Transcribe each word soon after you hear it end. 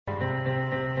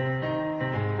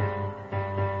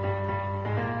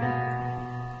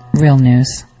Real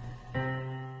news.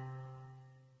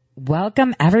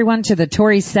 Welcome everyone to the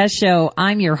Tori Says Show.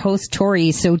 I'm your host,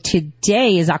 Tori. So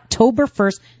today is October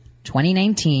 1st,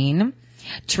 2019.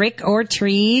 Trick or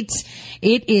treat.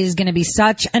 It is going to be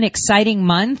such an exciting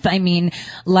month. I mean,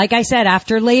 like I said,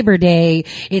 after Labor Day,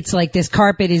 it's like this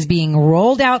carpet is being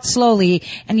rolled out slowly.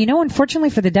 And you know,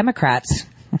 unfortunately for the Democrats,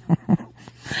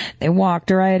 they walked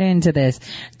right into this.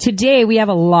 Today we have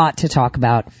a lot to talk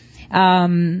about.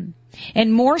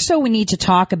 And more so, we need to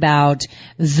talk about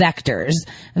vectors.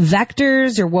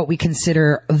 Vectors are what we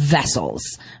consider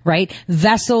vessels, right?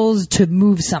 Vessels to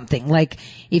move something. Like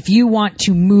if you want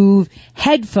to move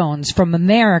headphones from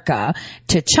America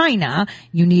to China,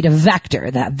 you need a vector.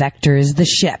 That vector is the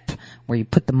ship where you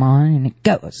put them on and it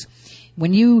goes.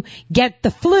 When you get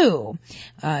the flu,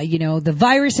 the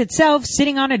virus itself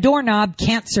sitting on a doorknob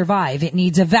can't survive. It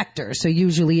needs a vector. So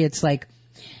usually it's like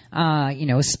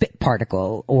a spit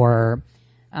particle or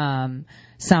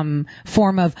some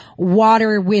form of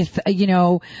water with,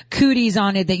 cooties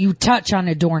on it that you touch on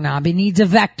a doorknob. It needs a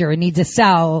vector. It needs a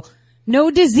cell.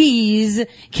 No disease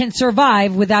can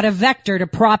survive without a vector to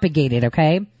propagate it,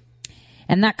 okay?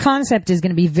 And that concept is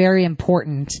going to be very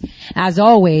important. As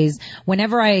always,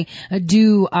 whenever I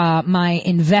do my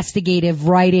investigative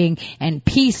writing and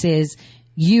pieces,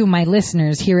 you, my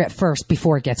listeners, hear it first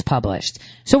before it gets published.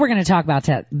 So we're going to talk about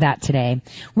that today.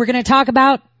 We're going to talk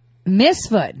about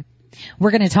Misfud.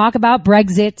 We're going to talk about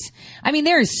Brexit. I mean,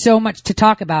 there is so much to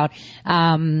talk about,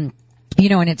 and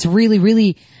it's really,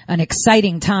 really an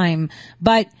exciting time.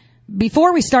 But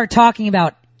before we start talking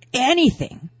about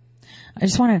anything, I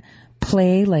just want to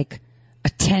play like a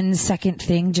 10-second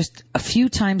thing just a few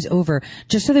times over,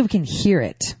 just so that we can hear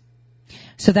it.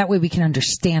 So that way we can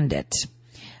understand it.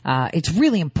 It's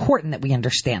really important that we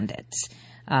understand it,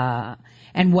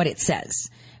 and what it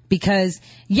says. Because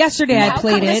yesterday I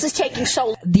played it.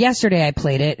 Yesterday I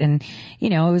played it and,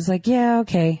 it was like, yeah,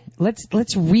 okay, let's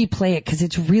replay it because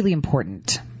it's really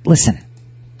important. Listen.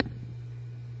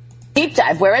 Deep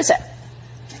dive, where is it?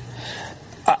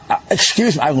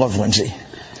 Excuse me, I love Lindsey,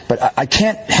 but I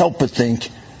can't help but think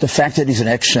the fact that he's an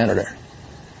ex-senator.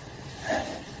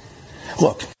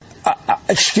 Look,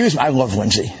 excuse me, I love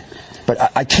Lindsey.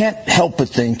 But I can't help but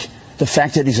think the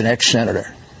fact that he's an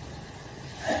ex-senator.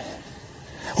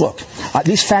 Look,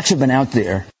 these facts have been out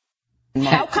there.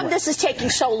 How come this is taking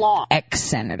so long?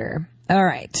 Ex-senator. All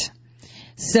right.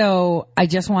 So I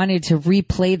just wanted to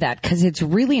replay that because it's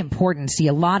really important. See,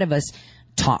 a lot of us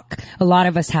talk. A lot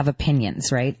of us have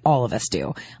opinions, right? All of us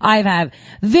do. I have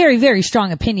very, very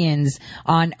strong opinions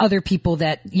on other people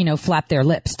that, flap their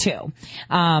lips too.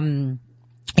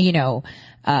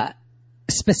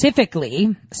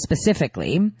 Specifically,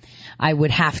 I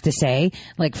would have to say,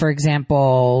 like, for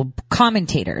example,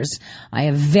 commentators. I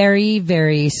have very,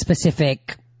 very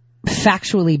specific,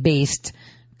 factually based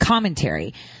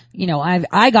commentary.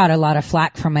 I got a lot of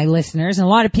flack from my listeners, and a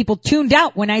lot of people tuned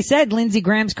out when I said Lindsey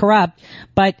Graham's corrupt,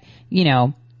 but,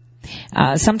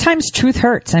 sometimes truth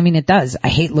hurts. I mean, it does. I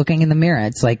hate looking in the mirror.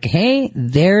 It's like, hey,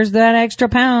 there's that extra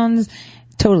pounds.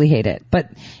 Totally hate it.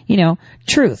 But,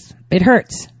 truth, it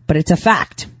hurts. But it's a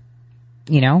fact,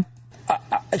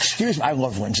 Excuse me, I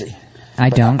love Lindsey. I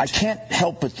don't. I can't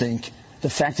help but think the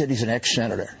fact that he's an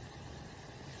ex-senator.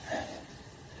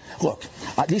 Look,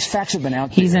 these facts have been out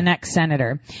there. He's an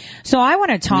ex-senator. So I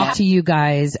want to talk to you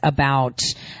guys about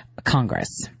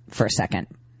Congress for a second.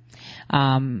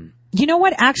 You know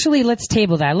what? Actually, let's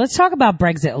table that. Let's talk about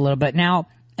Brexit a little bit. Now,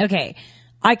 okay,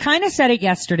 I kind of said it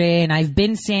yesterday, and I've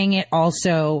been saying it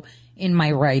also in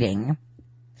my writing,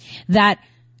 that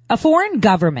a foreign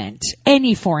government,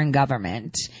 any foreign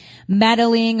government,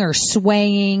 meddling or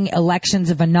swaying elections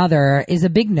of another is a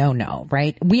big no-no,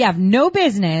 right? We have no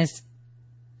business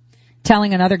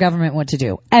telling another government what to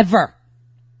do, ever.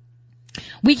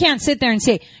 We can't sit there and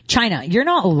say, China, you're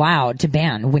not allowed to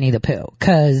ban Winnie the Pooh,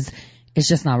 because it's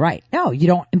just not right. No, you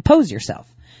don't impose yourself.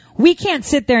 We can't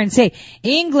sit there and say,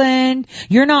 England,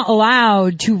 you're not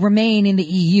allowed to remain in the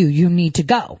EU. You need to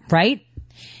go, right?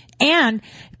 And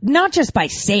not just by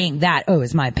saying that,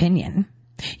 it's my opinion.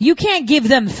 You can't give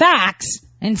them facts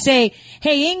and say,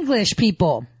 hey, English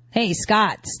people, hey,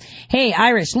 Scots, hey,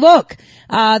 Irish, look,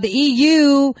 the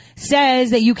EU says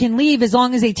that you can leave as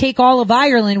long as they take all of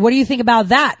Ireland. What do you think about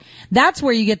that? That's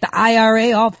where you get the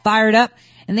IRA all fired up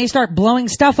and they start blowing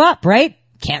stuff up, right?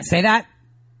 Can't say that.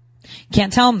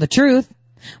 Can't tell them the truth.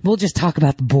 We'll just talk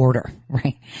about the border,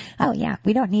 right? Oh, yeah,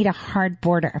 we don't need a hard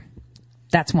border.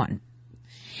 That's one.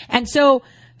 And so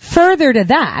further to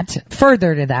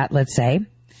that, let's say,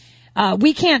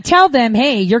 We can't tell them,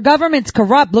 hey, your government's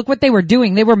corrupt. Look what they were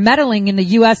doing. They were meddling in the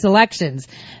U.S. elections.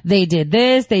 They did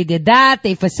this, they did that,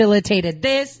 they facilitated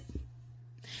this.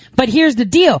 But here's the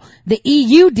deal. The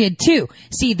EU did too.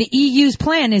 See, the EU's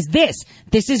plan is this.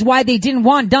 This is why they didn't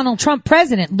want Donald Trump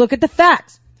president. Look at the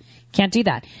facts. Can't do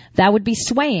that. That would be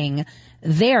swaying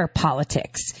their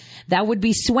politics. That would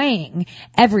be swaying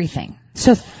everything.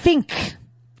 So think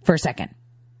for a second.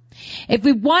 If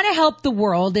we want to help the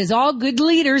world, as all good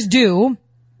leaders do,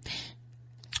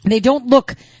 they don't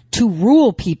look to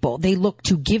rule people. They look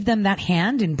to give them that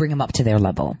hand and bring them up to their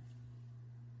level.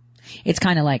 It's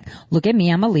kind of like, look at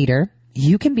me, I'm a leader.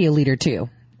 You can be a leader too.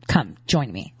 Come,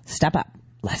 join me. Step up.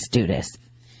 Let's do this.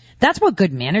 That's what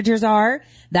good managers are.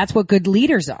 That's what good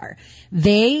leaders are.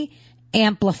 They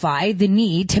amplify the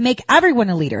need to make everyone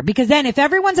a leader, because then if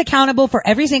everyone's accountable for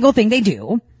every single thing they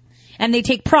do and they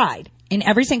take pride in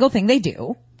every single thing they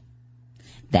do,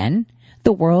 then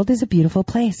the world is a beautiful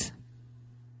place.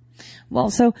 Well,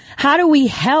 so how do we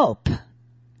help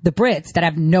the Brits that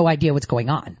have no idea what's going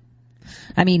on?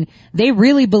 I mean, they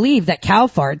really believe that cow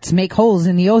farts make holes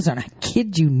in the ozone. I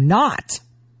kid you not.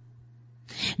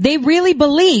 They really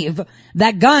believe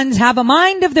that guns have a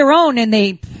mind of their own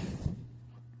and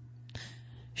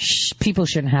people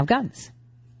shouldn't have guns.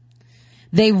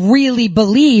 They really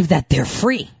believe that they're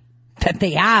free, that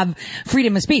they have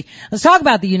freedom of speech. Let's talk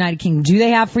about the United Kingdom. Do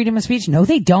they have freedom of speech? No,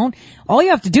 they don't. All you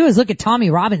have to do is look at Tommy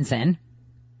Robinson.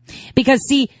 Because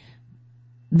see,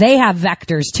 they have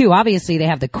vectors too. Obviously they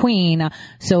have the Queen,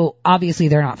 so obviously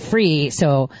they're not free.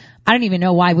 So I don't even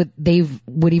know why they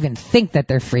would even think that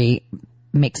they're free.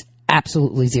 Makes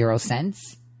absolutely zero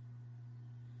sense.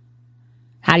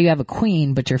 How do you have a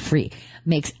queen but you're free?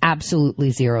 Makes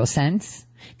absolutely zero sense.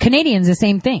 Canadians, the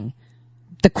same thing.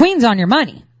 The Queen's on your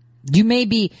money. You may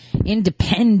be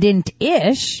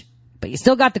independent-ish, but you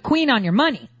still got the Queen on your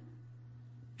money,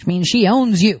 which means she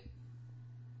owns you.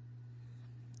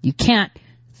 You can't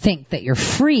think that you're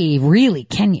free, really,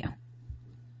 can you?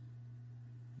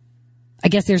 I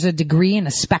guess there's a degree and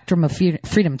a spectrum of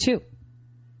freedom too.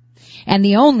 And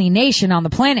the only nation on the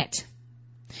planet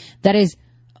that is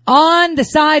on the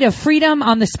side of freedom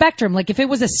on the spectrum, like if it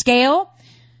was a scale,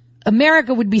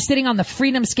 America would be sitting on the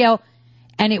freedom scale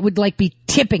and it would like be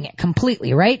tipping it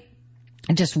completely, right?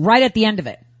 And just right at the end of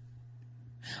it.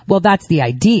 Well, that's the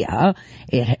idea.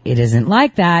 It isn't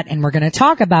like that, and we're going to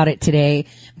talk about it today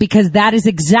because that is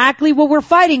exactly what we're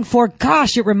fighting for.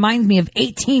 Gosh, it reminds me of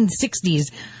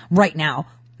 1860s right now.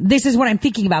 This is what I'm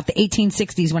thinking about, the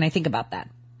 1860s, when I think about that.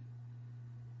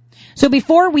 So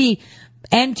before we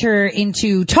enter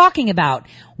into talking about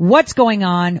what's going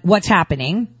on, what's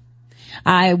happening,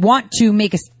 I want to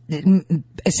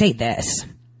say this.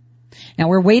 Now,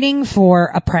 we're waiting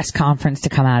for a press conference to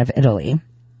come out of Italy.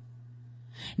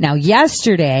 Now,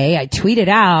 yesterday, I tweeted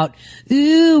out,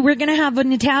 ooh, we're going to have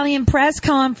an Italian press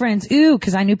conference. Ooh,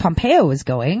 because I knew Pompeo was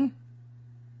going.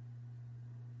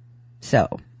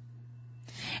 So,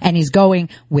 and he's going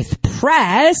with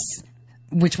press,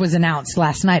 which was announced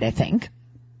last night, I think.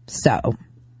 So,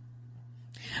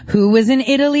 who was in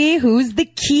Italy? Who's the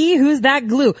key? Who's that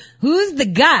glue? Who's the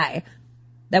guy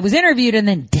that was interviewed and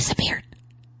then disappeared?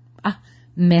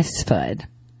 Misfud.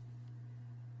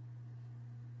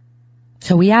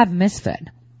 So we have Misfud.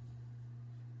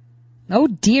 Oh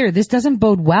dear, this doesn't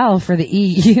bode well for the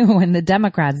EU and the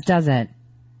Democrats, does it?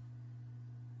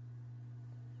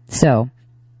 So,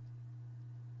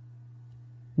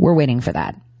 we're waiting for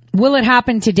that. Will it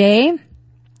happen today?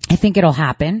 I think it'll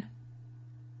happen.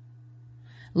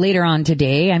 Later on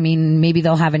today, I mean, maybe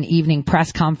they'll have an evening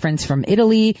press conference from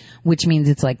Italy, which means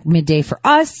it's like midday for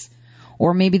us.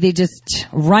 Or maybe they just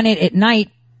run it at night,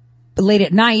 late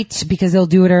at night, because they'll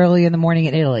do it early in the morning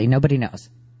in Italy. Nobody knows.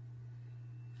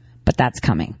 But that's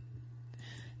coming.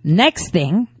 Next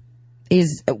thing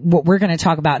is what we're going to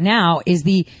talk about now is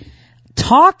the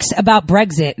talks about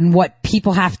Brexit and what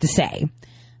people have to say.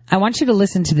 I want you to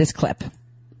listen to this clip.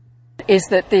 Is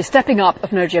that the stepping up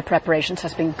of no-deal preparations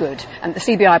has been good, and the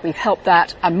CBI, we've helped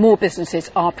that, and more businesses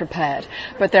are prepared.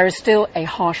 But there is still a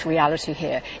harsh reality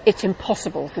here. It's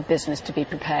impossible for business to be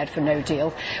prepared for no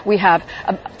deal. We have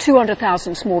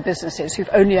 200,000 small businesses who've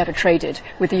only ever traded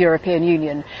with the European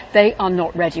Union. They are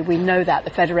not ready. We know that.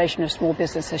 The Federation of Small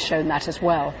Business has shown that as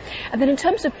well. And then in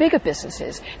terms of bigger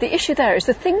businesses, the issue there is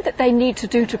the thing that they need to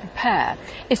do to prepare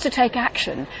is to take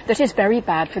action that is very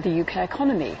bad for the UK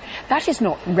economy. That is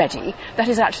not ready. way that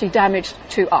is actually damage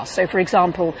to us. So, for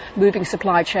example, moving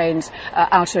supply chains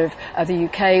out of the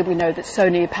UK. We know that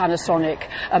Sony, Panasonic,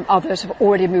 others have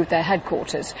already moved their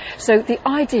headquarters. So the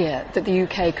idea that the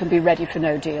UK can be ready for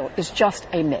no deal is just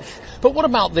a myth. But what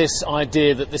about this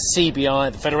idea that the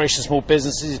CBI, the Federation of Small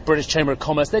Businesses, British Chamber of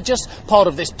Commerce, they're just part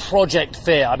of this Project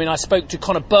Fear? I mean, I spoke to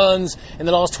Conor Burns in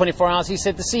the last 24 hours. He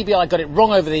said the CBI got it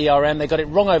wrong over the ERM, they got it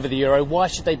wrong over the euro. Why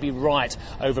should they be right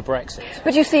over Brexit?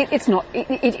 But you see, it's not.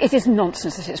 It is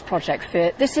nonsense that it's Project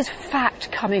Fear. This is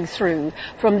fact coming through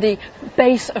from the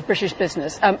base of British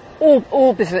business.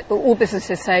 All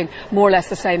businesses saying more or less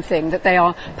the same thing, that they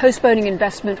are postponing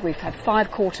investment. We've had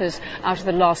 5 quarters out of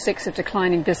the last 6 of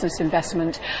declining business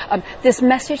investment. This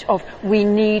message of we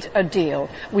need a deal,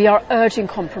 we are urging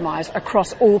compromise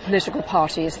across all political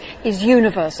parties is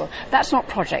universal. That's not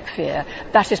Project Fear.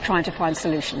 That is trying to find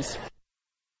solutions.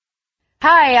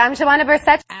 Hi, I'm Joanna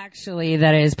Burset. Actually,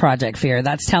 that is Project Fear.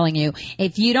 That's telling you,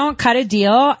 if you don't cut a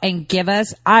deal and give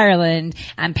us Ireland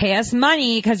and pay us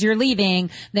money because you're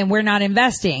leaving, then we're not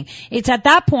investing. It's at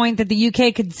that point that the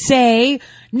UK could say,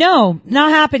 no, not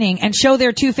happening, and show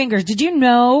their 2 fingers. Did you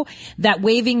know that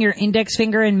waving your index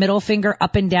finger and middle finger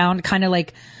up and down, kind of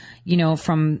like, you know,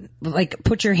 from, like,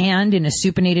 put your hand in a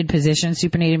supinated position.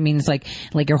 Supinated means like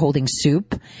you're holding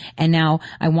soup. And now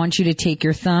I want you to take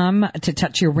your thumb to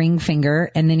touch your ring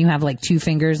finger, and then you have like 2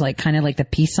 fingers, like kind of like the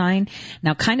peace sign.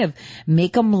 Now kind of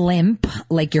make them limp,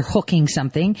 like you're hooking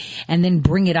something, and then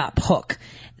bring it up, hook.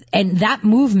 And that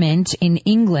movement in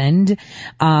England,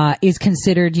 is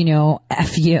considered, you know,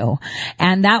 F you.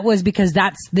 And that was because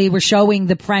they were showing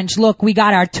the French, look, we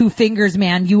got our 2 fingers,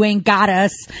 man. You ain't got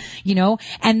us, you know.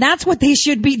 And that's what they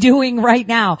should be doing right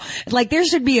now. Like, there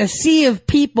should be a sea of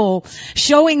people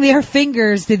showing their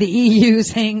fingers to the EU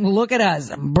saying, look at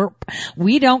us. Burp.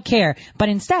 We don't care. But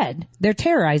instead, they're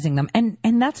terrorizing them.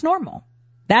 And that's normal.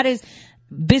 That is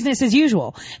business as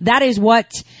usual. That is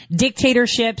what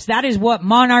dictatorships, that is what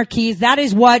monarchies, that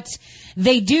is what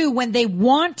they do when they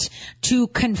want to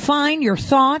confine your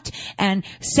thought and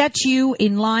set you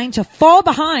in line to fall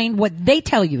behind what they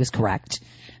tell you is correct,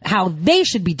 how they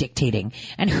should be dictating.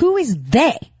 And who is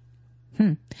they?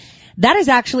 That is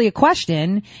actually a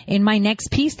question in my next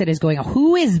piece that is going on.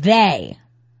 Who is they?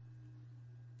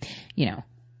 You know,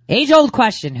 age-old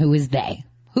question, who is they?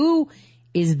 Who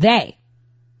is they?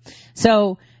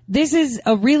 So this is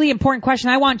a really important question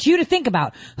I want you to think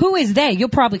about. Who is they? You'll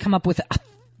probably come up with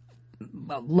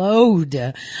a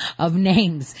load of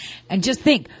names. And just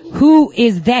think, who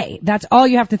is they? That's all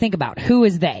you have to think about. Who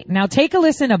is they? Now take a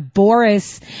listen to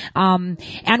Boris and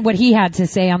what he had to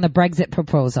say on the Brexit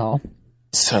proposal.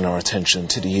 Turn our attention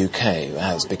to the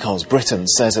UK because Britain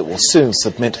says it will soon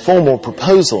submit formal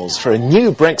proposals for a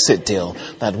new Brexit deal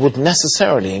that would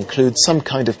necessarily include some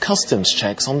kind of customs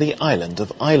checks on the island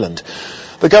of Ireland.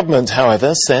 The government,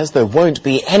 however, says there won't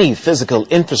be any physical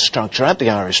infrastructure at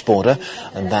the Irish border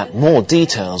and that more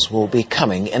details will be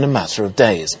coming in a matter of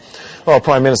days. Well,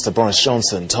 Prime Minister Boris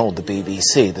Johnson told the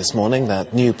BBC this morning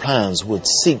that new plans would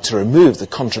seek to remove the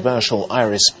controversial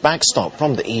Irish backstop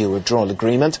from the EU withdrawal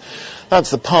agreement.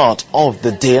 That's the part of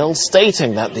the deal,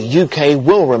 stating that the UK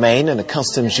will remain in a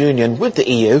customs union with the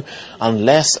EU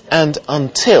unless and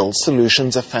until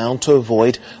solutions are found to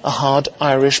avoid a hard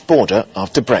Irish border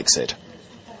after Brexit.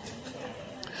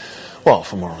 Well,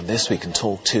 for more on this, we can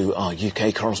talk to our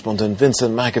UK correspondent,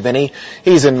 Vincent McAvenny.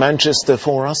 He's in Manchester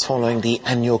for us following the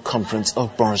annual conference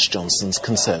of Boris Johnson's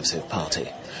Conservative Party.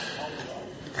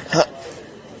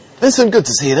 Vincent, good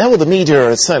to see you there. Well, the media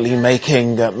are certainly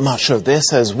making much of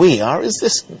this, as we are. Is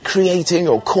this creating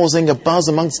or causing a buzz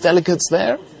amongst delegates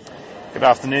there? Good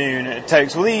afternoon,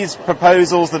 Tokes. Well, these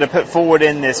proposals that are put forward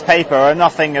in this paper are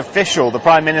nothing official. The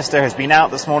Prime Minister has been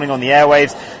out this morning on the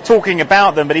airwaves talking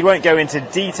about them, but he won't go into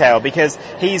detail because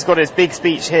he's got his big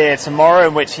speech here tomorrow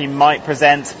in which he might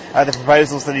present the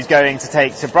proposals that he's going to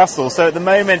take to Brussels. So at the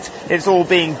moment, it's all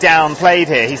being downplayed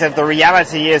here. He said the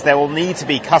reality is there will need to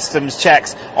be customs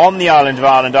checks on the island of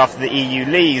Ireland after the EU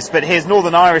leaves. But his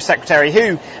Northern Irish Secretary,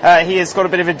 who he has got a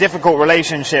bit of a difficult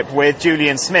relationship with,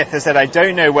 Julian Smith, has said, I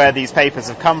don't know where these papers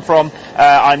have come from.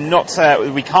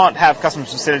 We can't have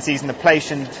customs facilities in the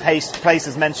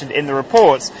places mentioned in the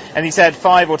reports. And he said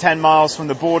 5 or 10 miles from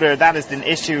the border, that is an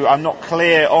issue. I'm not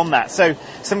clear on that. So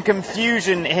some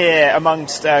confusion here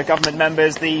amongst government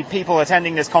members. The people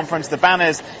attending this conference, the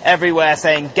banners everywhere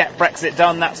saying get Brexit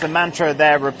done. That's the mantra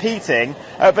they're repeating.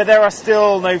 But there are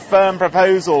still no firm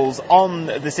proposals on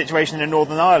the situation in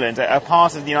Northern Ireland, a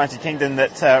part of the United Kingdom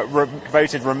that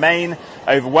voted Remain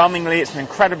overwhelmingly. It's an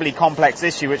incredibly complex complex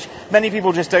issue, which many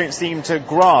people just don't seem to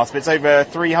grasp. It's over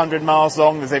 300 miles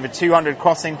long. There's over 200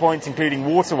 crossing points, including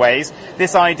waterways.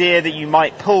 This idea that you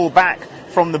might pull back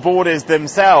from the borders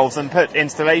themselves and put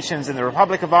installations in the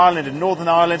Republic of Ireland and Northern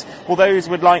Ireland, well, those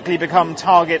would likely become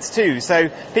targets too. So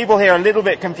people here are a little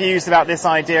bit confused about this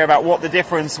idea about what the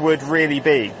difference would really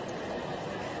be.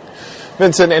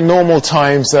 Vincent, in normal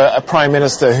times, a Prime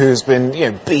Minister who's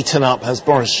been beaten up, as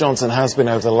Boris Johnson has been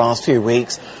over the last few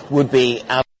weeks, would be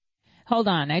out. Hold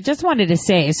on. I just wanted to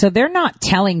say, so they're not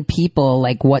telling people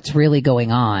like what's really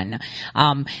going on.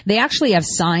 They actually have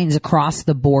signs across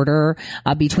the border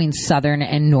between Southern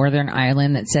and Northern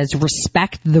Ireland that says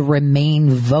respect the Remain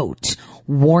vote.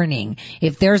 Warning.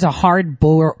 If there's a hard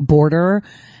border,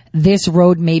 this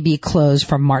road may be closed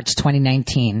from March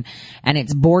 2019, and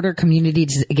it's border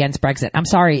communities against Brexit. I'm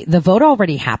sorry, the vote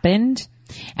already happened,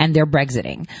 and they're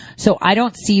Brexiting. So I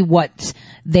don't see what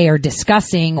they are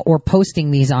discussing or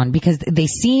posting these on, because they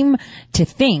seem to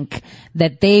think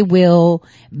that they will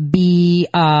be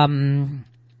having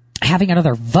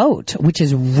another vote, which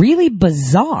is really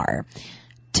bizarre.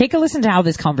 Take a listen to how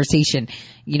this conversation,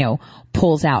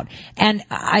 pulls out. And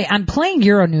I'm playing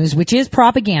Euronews, which is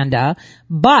propaganda,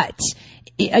 but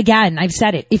again, I've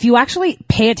said it. If you actually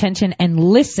pay attention and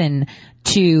listen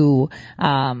to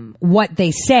what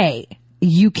they say,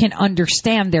 you can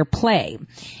understand their play.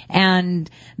 And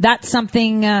that's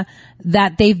something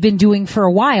that they've been doing for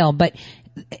a while, but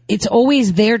it's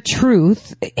always their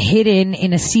truth hidden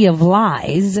in a sea of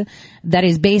lies that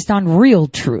is based on real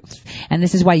truth. And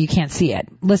this is why you can't see it.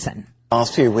 Listen.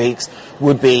 Last few weeks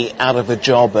would be out of a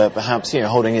job, perhaps,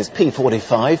 holding his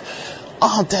P45.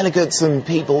 Are delegates and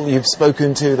people you've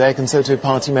spoken to, their Conservative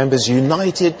Party members,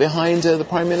 united behind the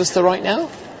Prime Minister right now?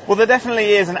 Well, there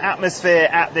definitely is an atmosphere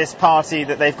at this party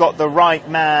that they've got the right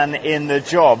man in the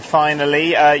job, finally.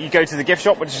 You go to the gift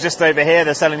shop, which is just over here.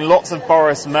 They're selling lots of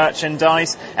Boris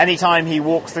merchandise. Anytime he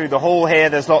walks through the hall here,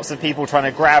 there's lots of people trying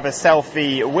to grab a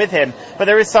selfie with him. But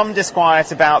there is some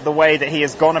disquiet about the way that he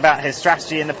has gone about his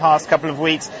strategy in the past couple of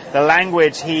weeks, the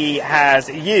language he has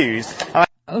used.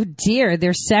 Oh dear,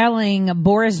 they're selling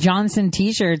Boris Johnson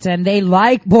t-shirts, and they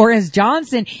like Boris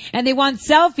Johnson, and they want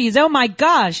selfies. Oh my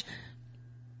gosh.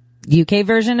 UK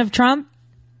version of Trump?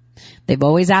 They've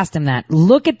always asked him that.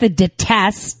 Look at the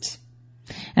detest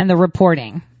and the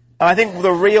reporting. I think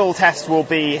the real test will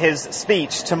be his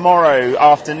speech tomorrow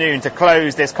afternoon to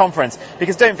close this conference.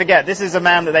 Because don't forget, this is a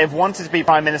man that they've wanted to be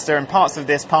Prime Minister in parts of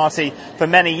this party for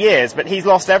many years. But he's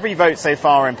lost every vote so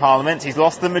far in Parliament. He's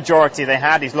lost the majority they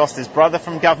had. He's lost his brother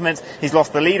from government. He's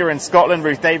lost the leader in Scotland,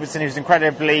 Ruth Davidson, who's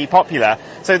incredibly popular.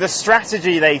 So the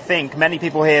strategy, they think, many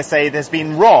people here say, has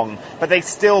been wrong. But they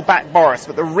still back Boris.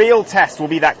 But the real test will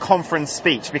be that conference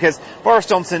speech. Because Boris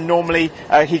Johnson normally,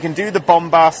 he can do the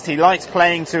bombast. He likes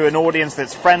playing to an audience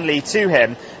that's friendly to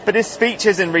him, but his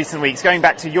speeches in recent weeks, going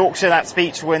back to Yorkshire, that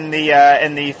speech when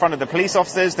in the front of the police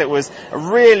officers, that was a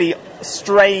really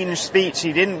strange speech.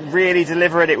 He didn't really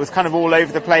deliver it. It was kind of all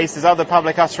over the place. His other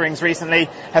public utterings recently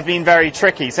have been very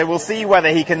tricky. So we'll see whether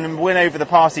he can win over the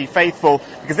party faithful,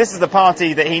 because this is the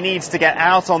party that he needs to get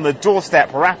out on the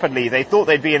doorstep rapidly. They thought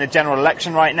they'd be in a general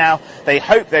election right now. They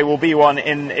hope they will be one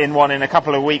in a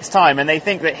couple of weeks' time, and they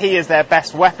think that he is their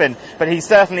best weapon. But he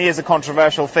certainly is a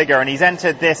controversial figure, and he's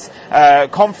entered this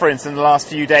conference in the last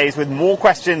few days with more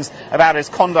questions about his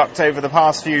conduct over the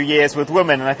past few years with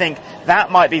women, and I think that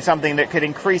might be something that could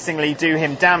increasingly do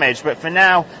him damage. But for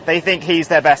now, they think he's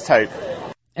their best hope.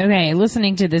 Okay,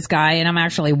 listening to this guy, and I'm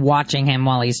actually watching him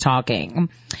while he's talking.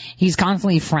 He's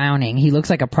constantly frowning. He looks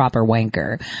like a proper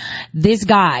wanker. This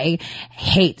guy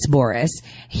hates Boris.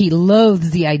 He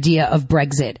loathes the idea of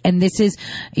Brexit. And this is,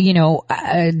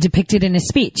 depicted in his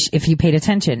speech, if you paid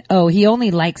attention. Oh, he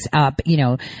only likes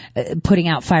putting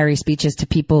out fiery speeches to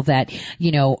people that,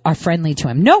 are friendly to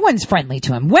him. No one's friendly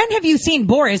to him. When have you seen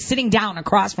Boris sitting down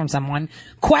across from someone,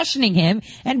 questioning him,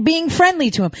 and being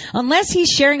friendly to him? Unless he's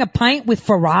sharing a pint with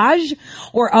Farage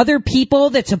or other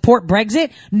people that support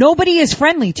Brexit, nobody is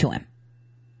friendly to him.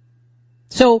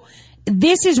 So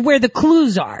this is where the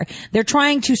clues are. They're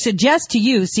trying to suggest to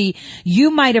you, see, you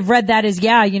might have read that as,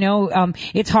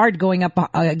 it's hard going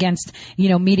up against,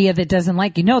 media that doesn't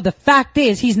like you. No, the fact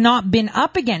is he's not been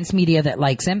up against media that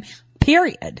likes him,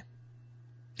 period.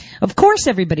 Of course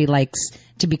everybody likes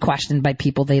to be questioned by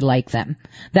people that like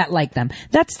them.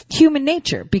 That's human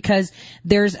nature, because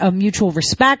there's a mutual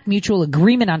respect, mutual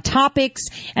agreement on topics,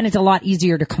 and it's a lot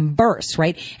easier to converse,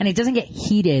 right? And it doesn't get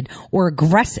heated or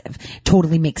aggressive.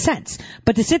 Totally makes sense.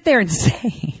 But to sit there and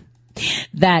say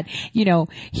that,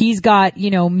 he's got,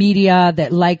 media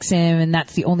that likes him, and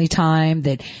that's the only time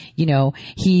that,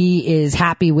 he is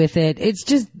happy with it, it's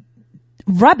just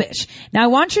rubbish. Now I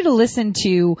want you to listen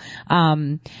to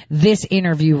this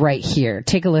interview right here.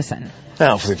 Take a listen.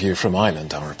 Now for the view from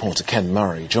Ireland, our reporter Ken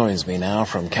Murray joins me now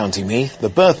from County Meath, the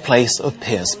birthplace of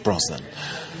Pierce Brosnan.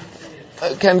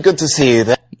 Ken, good to see you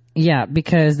there. Yeah,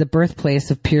 because the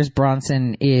birthplace of Pierce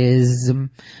Brosnan is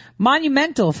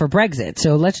monumental for Brexit,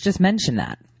 so let's just mention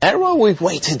that. Errol, we've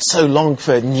waited so long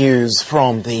for news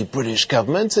from the British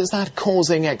government. Is that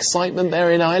causing excitement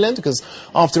there in Ireland? Because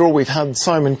after all, we've had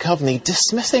Simon Coveney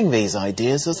dismissing these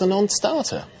ideas as a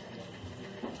non-starter.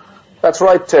 That's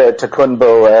right,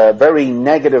 Takundbo. A very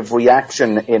negative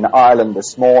reaction in Ireland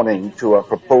this morning to a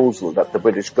proposal that the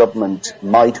British government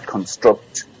might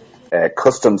construct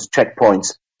customs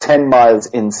checkpoints 10 miles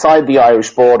inside the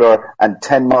Irish border and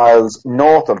 10 miles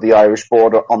north of the Irish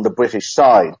border on the British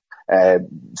side.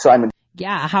 Simon.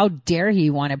 Yeah, how dare he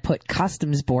want to put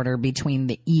customs border between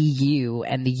the EU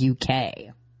and the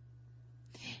UK?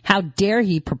 How dare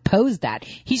he propose that?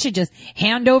 He should just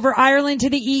hand over Ireland to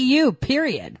the EU,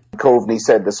 period. Coveney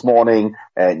said this morning,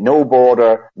 no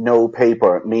border, no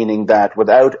paper, meaning that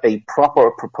without a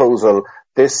proper proposal,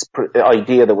 this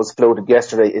idea that was floated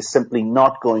yesterday is simply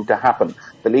not going to happen.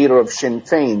 The leader of Sinn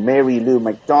Féin, Mary Lou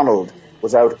MacDonald,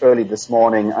 was out early this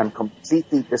morning and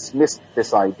completely dismissed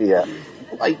this idea.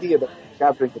 The idea that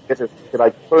gathering a bit of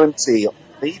currency on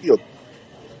radio,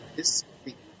 this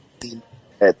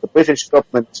the British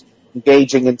government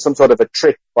engaging in some sort of a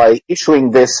trick by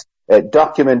issuing this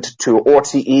document to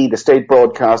RTE, the state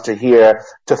broadcaster here,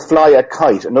 to fly a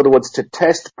kite. In other words, to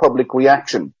test public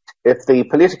reaction. If the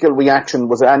political reaction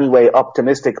was anyway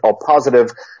optimistic or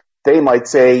positive, they might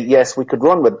say, yes, we could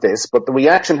run with this. But the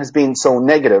reaction has been so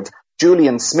negative.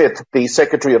 Julian Smith, the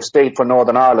Secretary of State for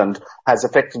Northern Ireland, has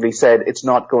effectively said it's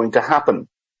not going to happen.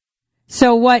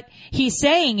 So what he's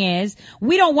saying is,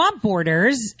 we don't want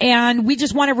borders and we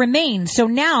just want to remain. So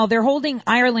now they're holding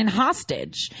Ireland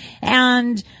hostage.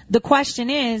 And the question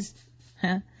is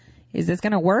this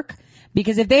going to work?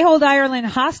 Because if they hold Ireland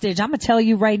hostage, I'm going to tell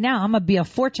you right now, I'm going to be a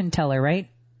fortune teller, right?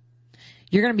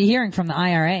 You're going to be hearing from the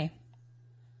IRA.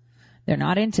 They're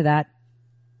not into that.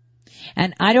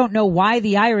 And I don't know why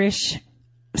the Irish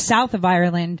south of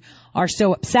Ireland are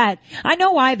so upset. I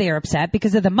know why they're upset,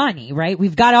 because of the money, right?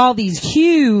 We've got all these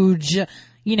huge,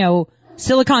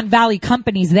 Silicon Valley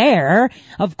companies there.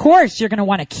 Of course you're going to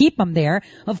want to keep them there.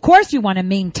 Of course you want to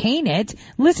maintain it.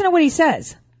 Listen to what he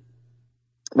says.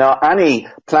 Now, any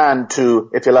plan to,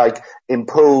 if you like,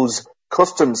 impose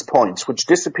customs points, which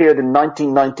disappeared in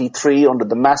 1993 under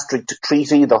the Maastricht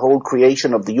Treaty, the whole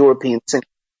creation of the European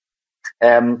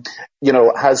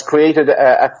has created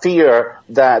a fear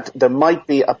that there might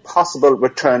be a possible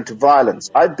return to violence.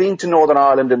 I've been to Northern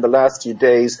Ireland in the last few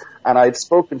days, and I've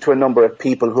spoken to a number of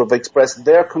people who have expressed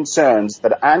their concerns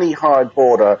that any hard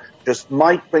border just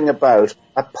might bring about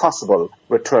a possible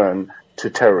return to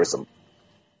terrorism.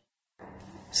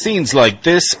 Scenes like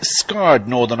this scarred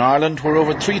Northern Ireland, where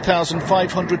over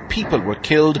 3,500 people were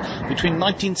killed between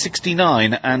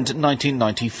 1969 and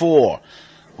 1994.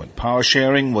 When power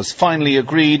sharing was finally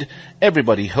agreed,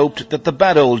 everybody hoped that the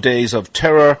bad old days of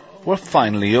terror were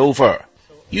finally over.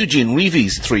 Eugene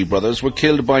Reevy's three brothers were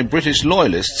killed by British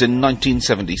loyalists in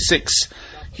 1976.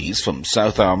 He's from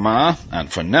South Armagh,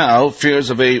 and for now,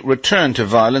 fears of a return to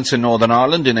violence in Northern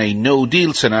Ireland in a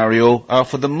no-deal scenario are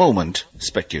for the moment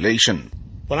speculation.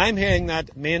 Well, I'm hearing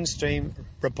that mainstream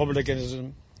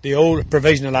republicanism, the old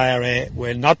provisional IRA,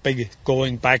 will not be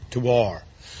going back to war.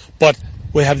 But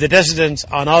we have the dissidents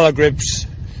on other groups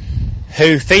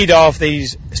who feed off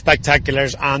these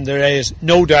spectaculars, and there is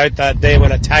no doubt that they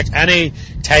will attack any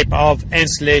type of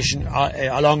installation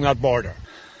along that border.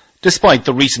 Despite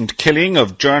the recent killing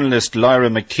of journalist Lyra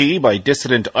McKee by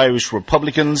dissident Irish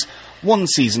Republicans, one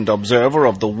seasoned observer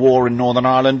of the war in Northern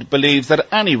Ireland believes that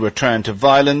any return to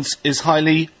violence is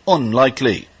highly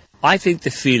unlikely. I think the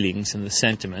feelings and the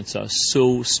sentiments are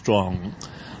so strong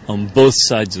on both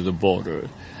sides of the border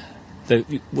that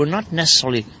we're not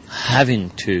necessarily having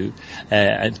to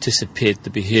anticipate the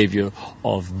behaviour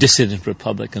of dissident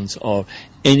Republicans or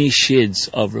any shades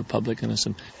of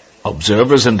republicanism.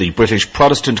 Observers in the British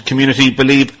Protestant community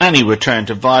believe any return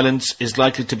to violence is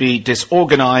likely to be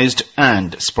disorganised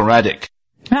and sporadic.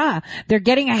 They're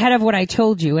getting ahead of what I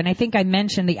told you, and I think I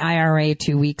mentioned the IRA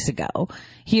 2 weeks ago.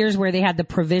 Here's where they had the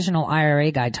provisional IRA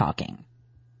guy talking.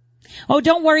 Oh,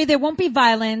 don't worry, there won't be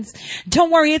violence.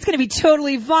 Don't worry, it's going to be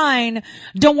totally fine.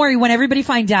 Don't worry, when everybody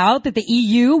finds out that the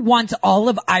EU wants all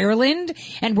of Ireland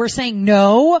and we're saying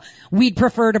no, we'd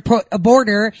prefer to put a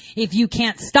border if you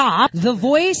can't stop. The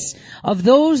voice of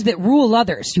those that rule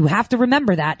others. You have to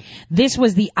remember that. This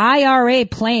was the IRA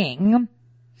playing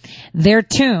their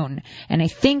tune. And I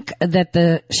think that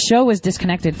the show was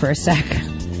disconnected for a sec.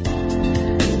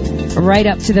 Right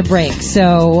up to the break.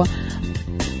 So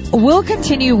we'll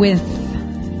continue with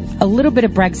a little bit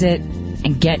of Brexit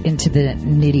and get into the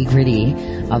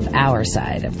nitty-gritty of our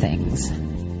side of things.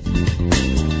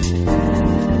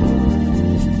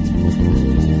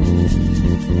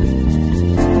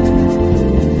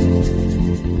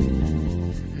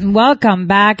 Welcome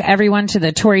back, everyone, to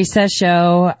the Tori Says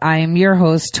Show. I am your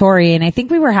host, Tori, and I think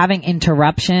we were having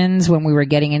interruptions when we were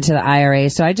getting into the IRA,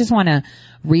 so I just want to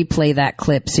replay that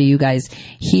clip so you guys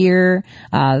hear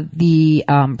the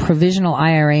provisional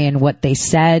IRA and what they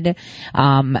said.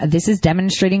 This is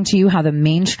demonstrating to you how the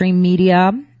mainstream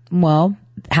media, well,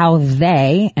 how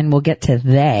they, and we'll get to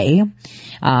they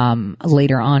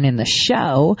later on in the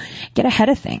show, get ahead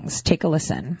of things. Take a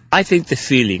listen. I think the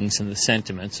feelings and the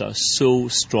sentiments are so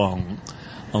strong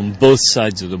on both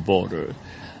sides of the border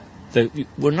that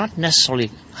we're not necessarily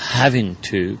having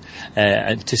to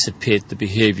anticipate the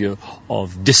behavior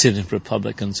of dissident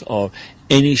Republicans or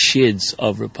any shades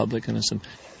of republicanism.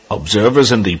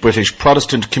 Observers in the British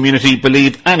Protestant community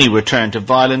believe any return to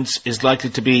violence is likely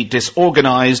to be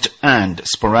disorganised and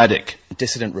sporadic.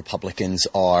 Dissident Republicans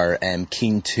are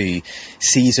keen to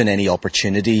seize on any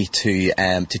opportunity to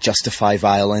justify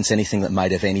violence, anything that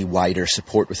might have any wider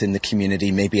support within the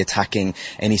community, maybe attacking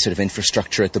any sort of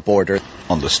infrastructure at the border.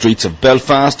 On the streets of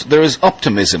Belfast, there is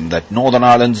optimism that Northern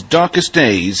Ireland's darkest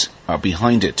days are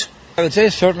behind it. I would say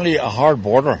certainly a hard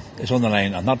border is on the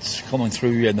line, and that's coming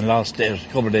through in the last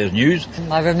couple of days' news.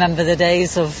 I remember the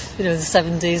days of the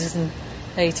 70s and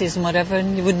 80s and whatever,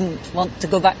 and you wouldn't want to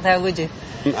go back there, would you?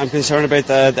 I'm concerned about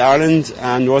the Ireland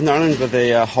and Northern Ireland with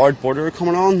a hard border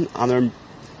coming on, and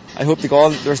I hope to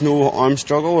God there's no armed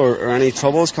struggle or any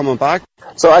troubles coming back.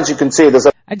 So as you can see,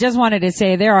 I just wanted to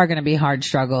say there are going to be hard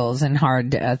struggles and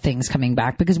hard things coming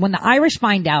back, because when the Irish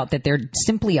find out that they're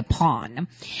simply a pawn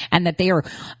and that they are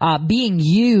being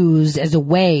used as a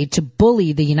way to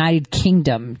bully the United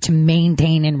Kingdom to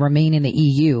maintain and remain in the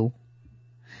EU,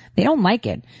 they don't like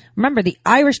it. Remember, the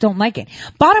Irish don't like it.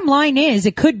 Bottom line is,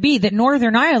 it could be that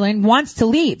Northern Ireland wants to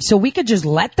leave, so we could just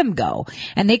let them go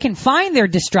and they can find their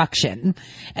destruction,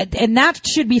 and that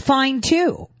should be fine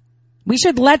too. We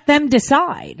should let them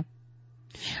decide.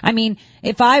 I mean,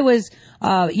 if I was,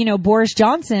 Boris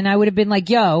Johnson, I would have been like,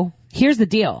 yo, here's the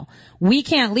deal. We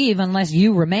can't leave unless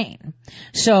you remain.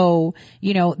 So,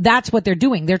 that's what they're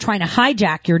doing. They're trying to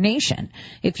hijack your nation.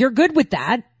 If you're good with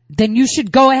that, then you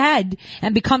should go ahead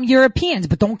and become Europeans,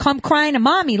 but don't come crying to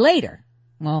mommy later.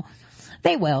 Well,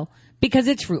 they will, because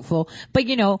it's fruitful. But,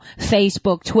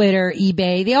 Facebook, Twitter,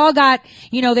 eBay, they all got,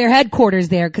 their headquarters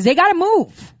there because they got to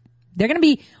move. They're going to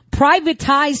be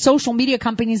privatized social media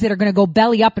companies that are going to go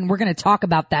belly up, and we're going to talk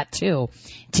about that too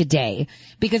today,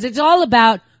 because it's all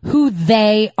about who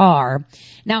they are.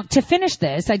 Now, to finish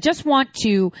this, I just want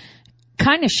to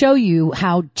kind of show you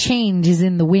how change is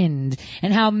in the wind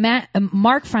and how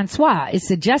Mark Francois is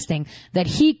suggesting that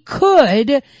he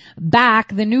could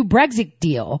back the new Brexit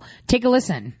deal. Take a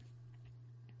listen.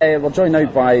 We're joined now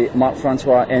by Mark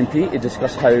Francois MP to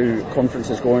discuss how conference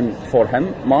is going for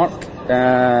him. Mark,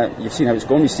 you've seen how it's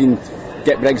going. You've seen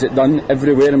Get Brexit Done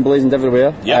everywhere, emblazoned everywhere.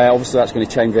 Obviously that's going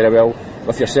to chime very well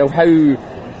with yourself. How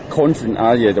confident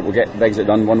are you that we'll get Brexit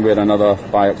done one way or another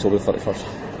by October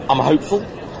 31st? I'm hopeful.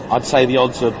 I'd say the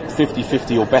odds are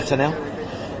 50-50 or better now.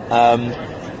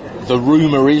 The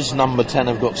rumour is Number 10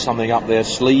 have got something up their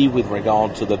sleeve with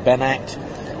regard to the Benn Act.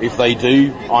 If they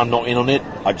do, I'm not in on it.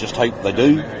 I just hope they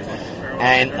do.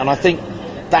 And I think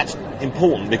that's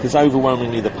important, because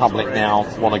overwhelmingly the public now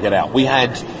want to get out. We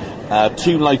had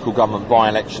 2 local government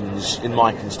by-elections in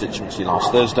my constituency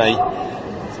last Thursday,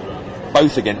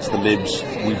 both against the Libs.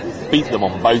 We beat them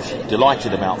on both,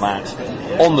 delighted about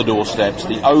that. On the doorsteps,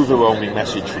 the overwhelming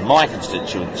message from my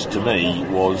constituents to me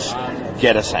was,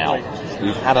 get us out.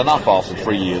 We've had enough after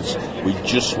 3 years. We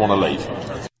just want to leave.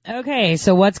 Okay,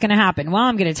 so what's going to happen? Well,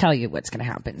 I'm going to tell you what's going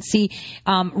to happen. See,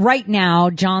 right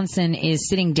now, Johnson is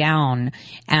sitting down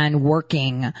and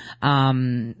working,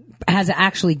 has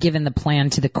actually given the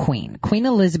plan to the Queen. Queen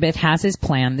Elizabeth has his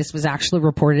plan. This was actually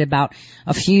reported about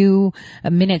a few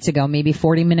minutes ago, maybe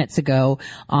 40 minutes ago,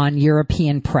 on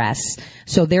European press.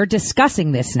 So they're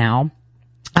discussing this now,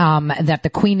 that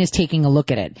the Queen is taking a look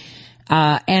at it.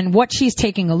 And what she's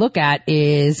taking a look at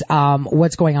is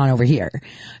what's going on over here.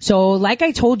 So like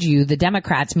I told you, the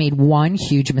Democrats made one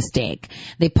huge mistake.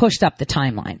 They pushed up the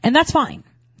timeline. And that's fine.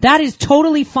 That is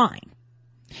totally fine.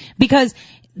 Because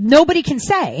nobody can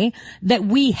say that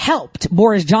we helped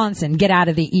Boris Johnson get out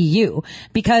of the EU,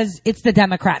 because it's the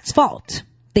Democrats' fault.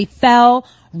 They fell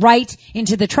right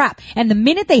into the trap. And the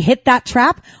minute they hit that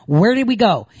trap, where did we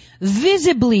go?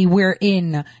 Visibly, we're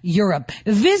in Europe.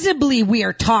 Visibly, we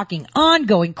are talking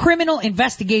ongoing criminal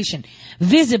investigation.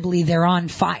 Visibly, they're on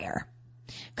fire.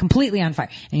 Completely on fire.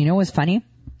 And you know what's funny?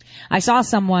 I saw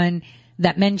someone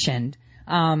that mentioned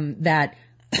that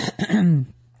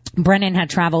Brennan had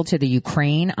traveled to the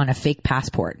Ukraine on a fake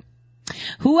passport.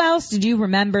 Who else did you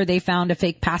remember they found a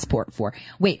fake passport for?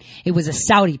 Wait, it was a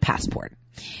Saudi passport.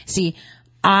 See,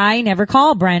 I never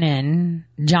call Brennan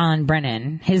John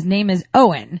Brennan. His name is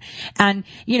Owen. And,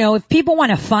 you know, if people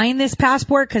want to find this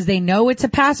passport because they know it's a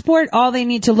passport, all they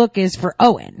need to look is for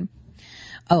Owen.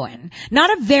 Owen.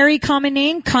 Not a very common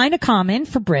name, kind of common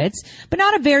for Brits, but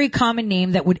not a very common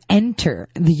name that would enter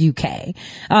the UK.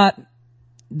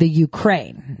 The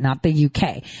Ukraine, not the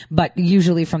UK. But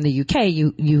usually from the UK,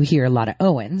 you hear a lot of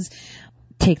Owens.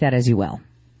 Take that as you will.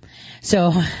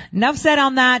 So, enough said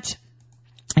on that.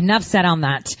 Enough said on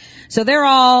that. So they're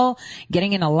all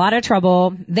getting in a lot of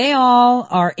trouble. They all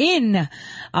are in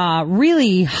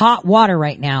really hot water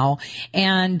right now,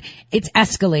 and it's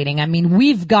escalating. I mean,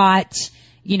 we've got,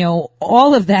 you know,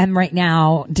 all of them right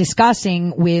now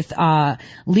discussing with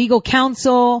legal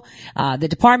counsel, the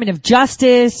Department of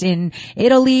Justice in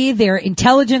Italy, their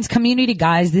intelligence community.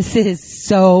 Guys, this is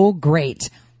so great.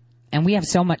 And we have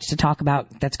so much to talk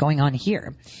about that's going on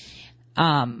here.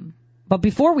 But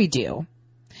before we do,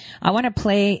 I want to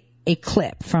play a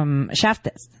clip from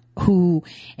Shaftas, who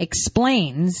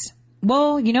explains,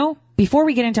 well, you know, before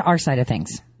we get into our side of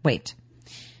things, wait.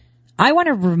 I want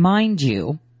to remind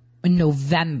you, in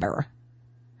November,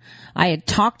 I had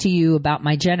talked to you about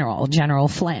my General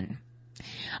Flynn.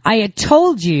 I had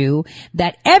told you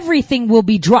that everything will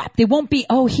be dropped. It won't be,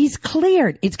 oh, he's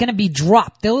cleared. It's going to be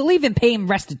dropped. They'll even pay him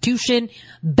restitution,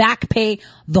 back pay,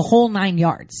 the whole 9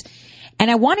 yards. And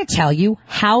I want to tell you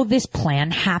how this plan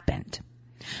happened.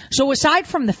 So aside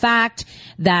from the fact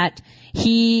that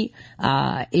he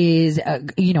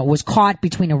was caught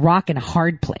between a rock and a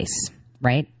hard place,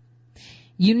 right?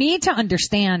 You need to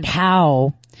understand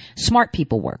how smart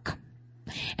people work.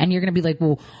 And you're going to be like,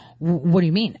 well, what do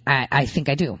you mean? I think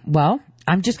I do. Well,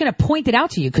 I'm just going to point it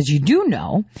out to you because you do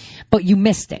know, but you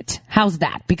missed it. How's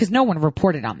that? Because no one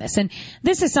reported on this. And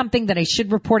this is something that I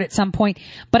should report at some point,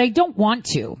 but I don't want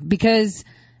to because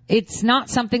it's not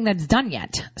something that's done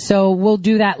yet. So we'll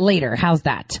do that later. How's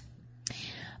that?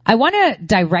 I want to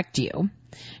direct you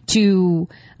to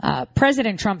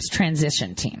President Trump's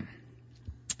transition team.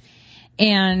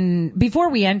 And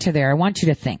before we enter there, I want you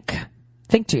to think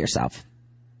to yourself,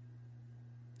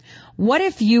 what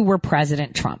if you were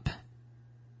President Trump?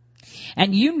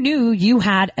 And you knew you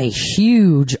had a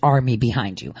huge army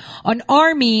behind you. An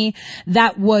army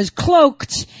that was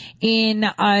cloaked in,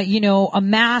 a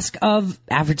mask of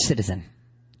average citizen.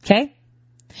 Okay?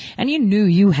 And you knew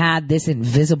you had this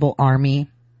invisible army.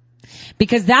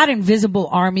 Because that invisible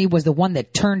army was the one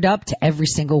that turned up to every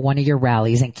single one of your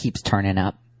rallies and keeps turning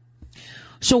up.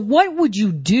 So what would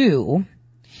you do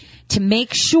to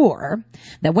make sure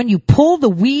that when you pull the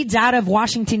weeds out of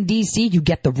Washington, D.C., you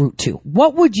get the root too?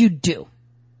 What would you do?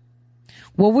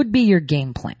 What would be your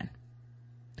game plan?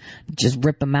 Just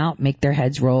rip them out, make their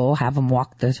heads roll, have them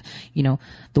walk the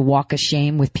walk of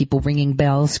shame with people ringing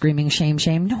bells, screaming shame,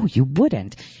 shame? No, you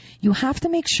wouldn't. You have to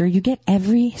make sure you get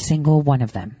every single one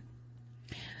of them.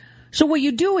 So what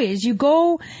you do is you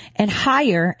go and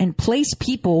hire and place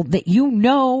people that you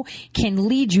know can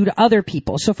lead you to other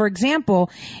people. So for example,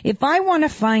 if I want to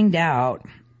find out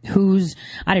who's,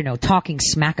 talking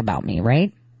smack about me,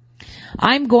 right?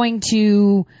 I'm going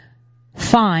to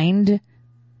find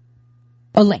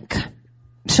a link.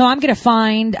 So I'm going to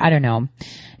find,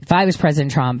 if I was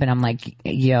President Trump and I'm like,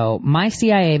 yo, my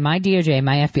CIA, my DOJ,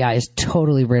 my FBI is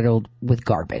totally riddled with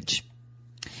garbage.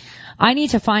 I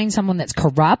need to find someone that's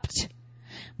corrupt,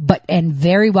 and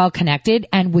very well connected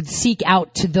and would seek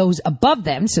out to those above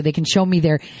them so they can show me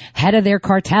their head of their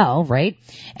cartel, right?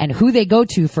 And who they go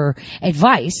to for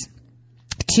advice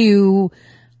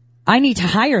I need to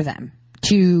hire them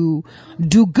to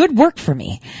do good work for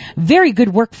me. Very good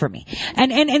work for me.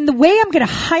 And the way I'm going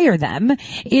to hire them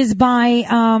is by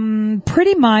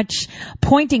pretty much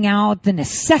pointing out the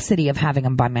necessity of having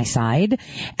them by my side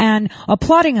and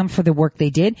applauding them for the work they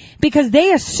did, because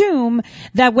they assume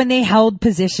that when they held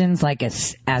positions like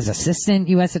as assistant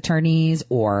U.S. attorneys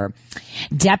or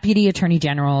deputy attorney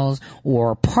generals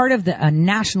or part of the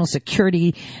National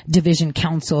Security Division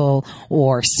Council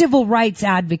or civil rights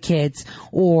advocates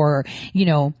or,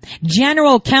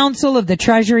 General Counsel of the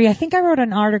Treasury. I think I wrote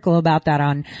an article about that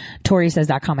on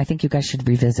TorySays.com. I think you guys should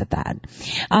revisit that.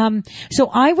 So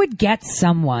I would get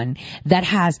someone that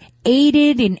has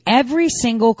aided in every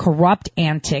single corrupt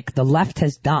antic the left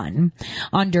has done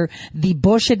under the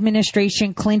Bush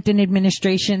administration, Clinton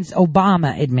administrations,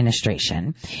 Obama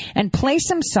administration, and place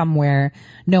them somewhere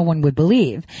no one would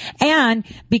believe. And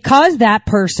because that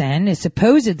person is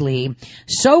supposedly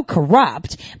so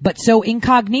corrupt, but so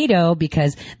incognito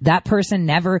because that person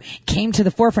never came to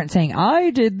the forefront saying, I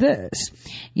did this.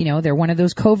 They're one of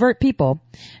those covert people.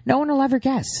 No one will ever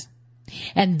guess.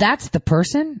 And that's the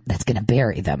person that's going to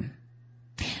bury them.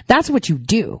 That's what you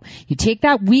do. You take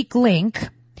that weak link,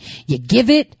 you give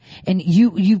it, and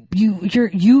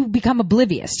you become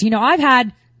oblivious. I've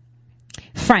had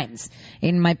friends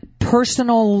in my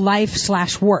personal life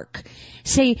 / work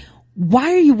say,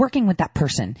 why are you working with that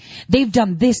person? They've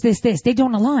done this. They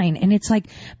don't align. And it's like,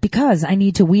 because I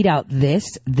need to weed out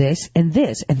this, and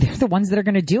this. And they're the ones that are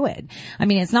going to do it. I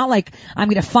mean, it's not like I'm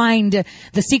going to find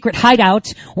the secret hideout,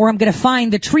 or I'm going to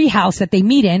find the tree house that they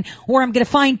meet in, or I'm going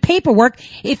to find paperwork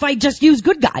if I just use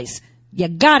good guys. You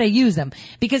got to use them.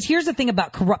 Because here's the thing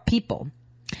about corrupt people.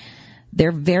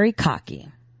 They're very cocky.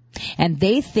 And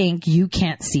they think you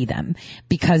can't see them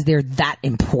because they're that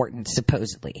important,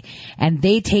 supposedly. And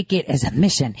they take it as a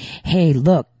mission. Hey,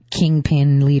 look,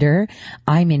 kingpin leader,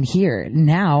 I'm in here.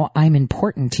 Now I'm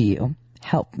important to you.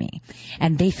 Help me.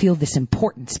 And they feel this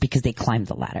importance because they climbed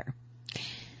the ladder.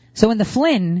 So in the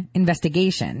Flynn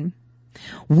investigation,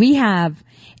 we have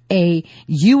a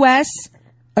U.S.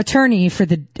 attorney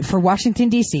for Washington,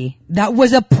 D.C. that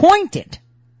was appointed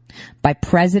by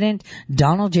President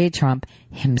Donald J. Trump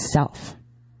himself.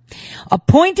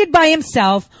 Appointed by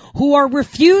himself, who are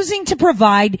refusing to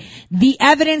provide the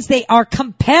evidence they are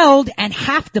compelled and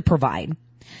have to provide.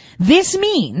 This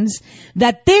means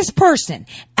that this person,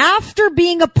 after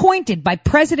being appointed by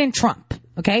President Trump,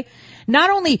 not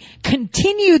only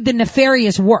continued the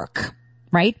nefarious work,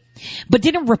 right, but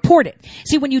didn't report it.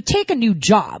 See, when you take a new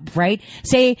job, right,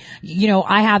 say,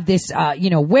 I have this,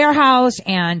 warehouse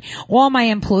and all my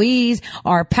employees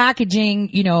are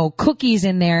packaging, cookies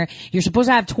in there. You're supposed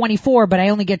to have 24, but I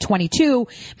only get 22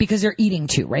 because they're eating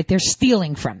 2, right? They're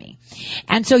stealing from me.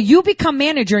 And so you become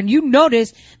manager and you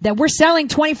notice that we're selling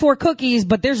 24 cookies,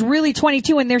 but there's really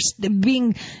 22 and they're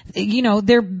being,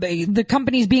 the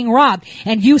company's being robbed,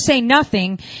 and you say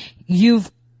nothing.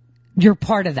 You're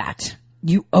part of that.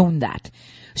 You own that.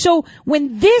 So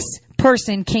when this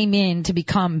person came in to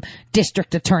become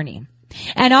district attorney,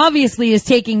 and obviously is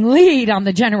taking lead on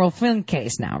the General Flynn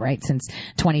case now, right, since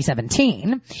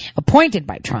 2017, appointed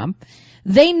by Trump,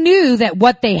 they knew that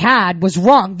what they had was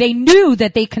wrong. They knew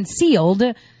that they concealed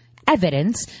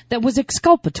evidence that was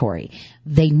exculpatory.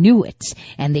 They knew it,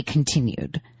 and they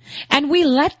continued. And we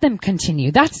let them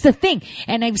continue. That's the thing.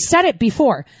 And I've said it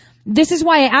before. This is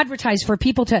why I advertise for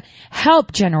people to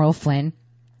help General Flynn,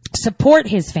 support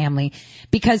his family,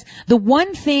 because the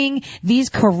one thing these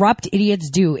corrupt idiots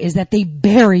do is that they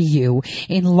bury you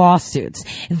in lawsuits.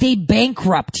 They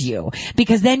bankrupt you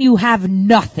because then you have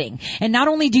nothing. And not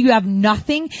only do you have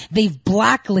nothing, they've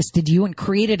blacklisted you and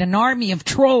created an army of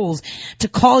trolls to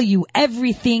call you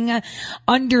everything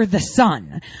under the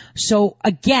sun. So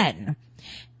again,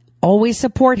 always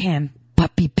support him,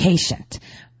 but be patient.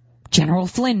 General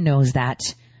Flynn knows that.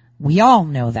 We all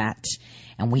know that.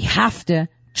 And we have to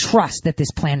trust that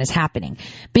this plan is happening.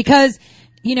 Because,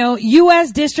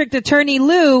 U.S. District Attorney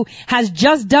Lou has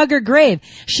just dug her grave.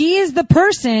 She is the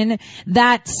person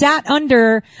that sat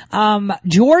under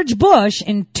George Bush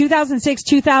in 2006,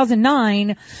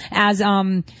 2009 as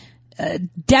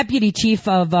Deputy Chief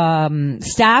of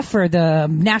Staff for the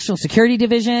National Security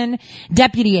Division,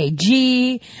 Deputy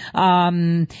AG,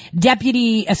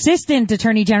 Deputy Assistant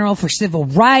Attorney General for Civil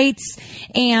Rights,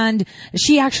 and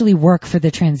she actually worked for the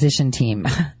transition team.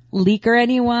 Leaker,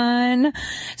 anyone?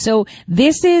 So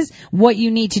this is what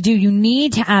you need to do. You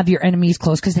need to have your enemies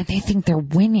close because then they think they're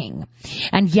winning.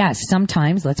 And yes,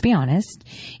 sometimes, let's be honest,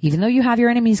 even though you have your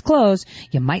enemies close,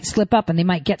 you might slip up and they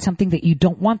might get something that you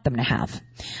don't want them to have.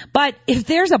 But if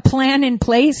there's a plan in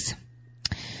place,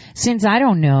 since I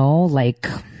don't know, like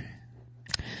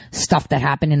stuff that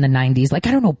happened in the 90s, like,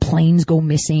 I don't know, planes go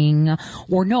missing,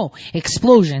 or no,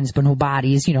 explosions but no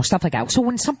bodies, stuff like that. So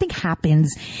when something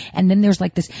happens and then there's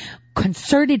like this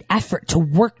concerted effort to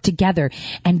work together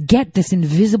and get this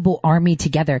invisible army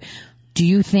together, do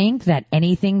you think that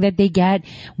anything that they get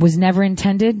was never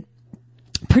intended?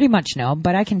 Pretty much no,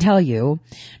 but I can tell you,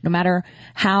 no matter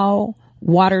how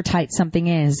watertight something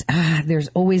is, there's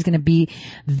always going to be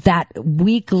that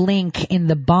weak link in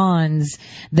the bonds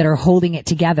that are holding it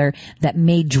together that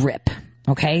may drip.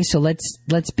 Okay, so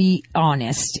let's be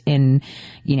honest and,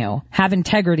 have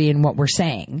integrity in what we're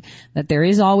saying. That there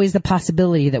is always the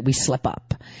possibility that we slip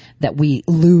up, that we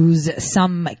lose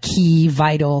some key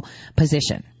vital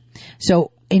position.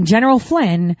 So in General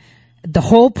Flynn, the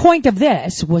whole point of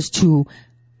this was to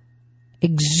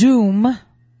exhume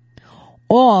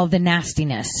all the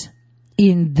nastiness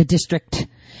in the district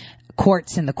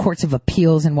courts and the courts of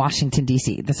appeals in Washington,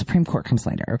 D.C. The Supreme Court comes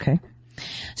later, okay?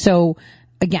 So,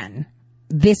 again,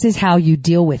 this is how you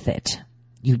deal with it.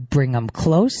 You bring them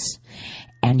close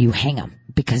and you hang them.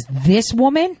 Because this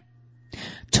woman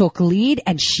took lead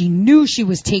and she knew she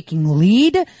was taking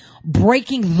lead,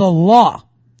 breaking the law.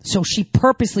 So she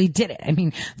purposely did it. I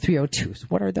mean, 302s,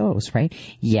 what are those, right?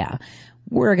 Yeah,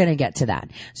 we're going to get to that.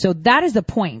 So that is the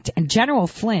point. And General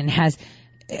Flynn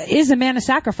is a man of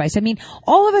sacrifice. I mean,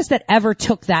 all of us that ever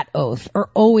took that oath are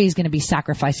always going to be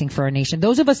sacrificing for our nation.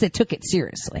 Those of us that took it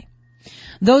seriously.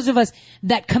 Those of us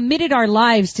that committed our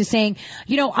lives to saying,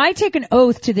 I take an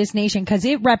oath to this nation because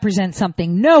it represents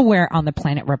something nowhere on the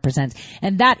planet represents.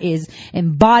 And that is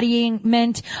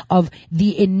embodiment of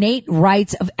the innate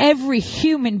rights of every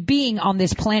human being on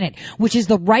this planet, which is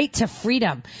the right to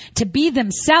freedom, to be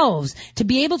themselves, to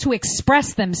be able to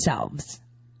express themselves.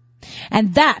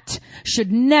 And that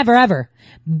should never, ever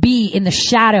be in the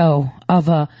shadow of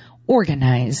a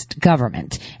organized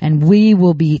government. And we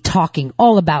will be talking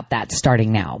all about that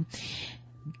starting now.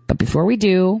 But before we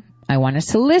do, I want us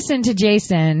to listen to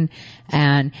Jason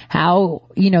and how,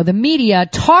 the media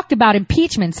talked about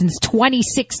impeachment since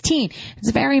 2016.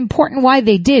 It's very important why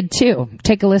they did too.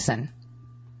 Take a listen.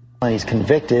 He's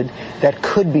convicted, that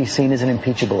could be seen as an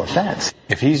impeachable offense.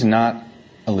 If he's not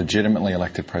a legitimately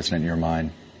elected president in your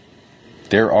mind,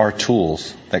 there are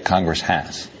tools that Congress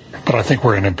has. But I think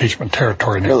we're in impeachment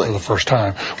territory now for the first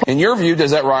time. In your view,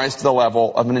 does that rise to the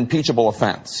level of an impeachable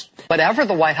offense? Whatever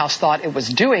the White House thought it was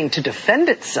doing to defend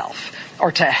itself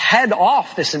or to head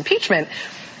off this impeachment,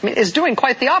 is doing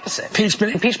quite the opposite.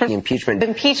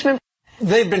 Impeachment.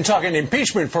 They've been talking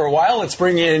impeachment for a while. Let's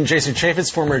bring in Jason Chaffetz,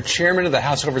 former chairman of the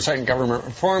House Oversight and Government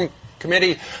Reform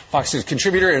Committee, Fox News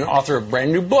contributor, and author of a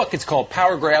brand new book. It's called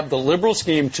Power Grab, The Liberal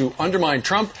Scheme to Undermine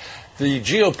Trump, the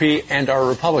GOP, and our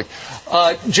republic.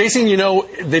 Jason,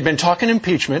 they've been talking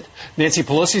impeachment. Nancy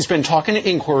Pelosi's been talking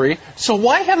inquiry. So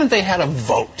why haven't they had a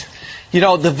vote?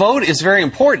 The vote is very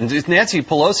important. If Nancy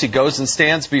Pelosi goes and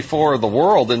stands before the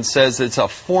world and says it's a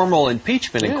formal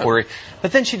impeachment inquiry,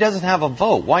 but then she doesn't have a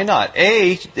vote. Why not?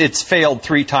 A, it's failed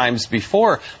 3 times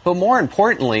before, but more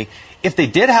importantly, if they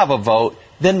did have a vote,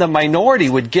 then the minority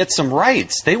would get some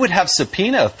rights. They would have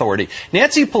subpoena authority.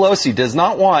 Nancy Pelosi does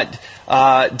not want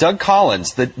Doug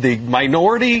Collins, the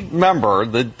minority member,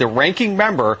 the ranking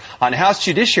member on House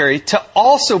Judiciary, to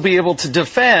also be able to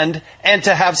defend and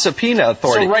to have subpoena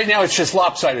authority. So right now it's just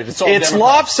lopsided. It's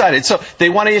lopsided. So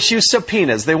they want to issue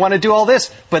subpoenas. They want to do all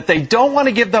this, but they don't want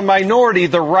to give the minority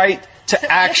the right to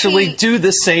actually do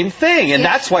the same thing, and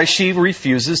that's why she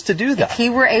refuses to do that. If he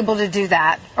were able to do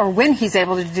that, or when he's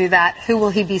able to do that, who will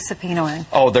he be subpoenaing?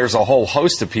 Oh, there's a whole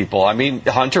host of people. I mean,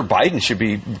 Hunter Biden should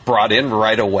be brought in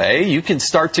right away. You can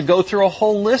start to go through a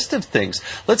whole list of things.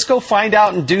 Let's go find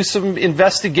out and do some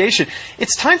investigation.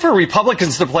 It's time for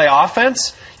Republicans to play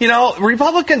offense.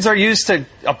 Republicans are used to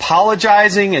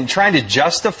apologizing and trying to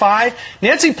justify.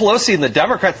 Nancy Pelosi and the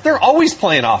Democrats, they're always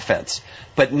playing offense.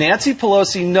 But Nancy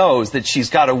Pelosi knows that she's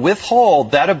got to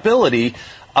withhold that ability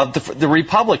of the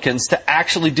Republicans to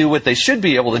actually do what they should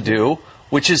be able to do,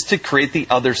 which is to create the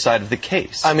other side of the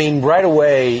case. I mean, right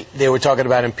away, they were talking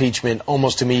about impeachment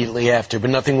almost immediately after, but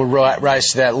nothing would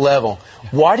rise to that level.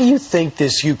 Why do you think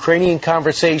this Ukrainian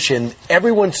conversation,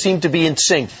 everyone seemed to be in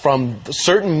sync, from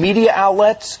certain media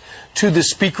outlets to the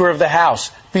Speaker of the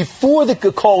House, before the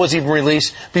call was even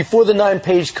released, before the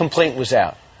 9-page complaint was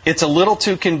out? It's a little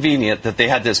too convenient that they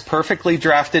had this perfectly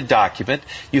drafted document.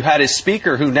 You had a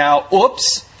speaker who now,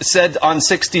 said on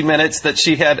 60 Minutes that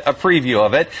she had a preview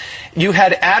of it. You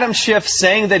had Adam Schiff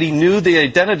saying that he knew the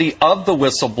identity of the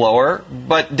whistleblower,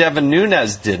 but Devin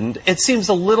Nunes didn't. It seems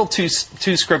a little too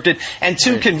scripted and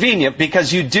too convenient,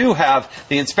 because you do have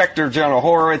the Inspector General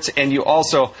Horowitz and you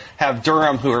also have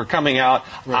Durham, who are coming out.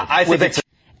 I think it's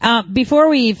Before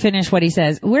we finish what he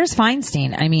says, where's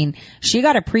Feinstein? I mean, she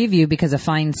got a preview because of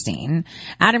Feinstein.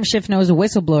 Adam Schiff knows a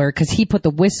whistleblower because he put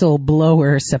the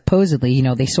whistleblower, supposedly, you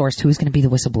know, they sourced who's going to be the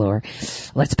whistleblower.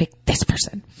 Let's pick this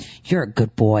person. You're a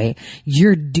good boy.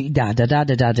 You're da da da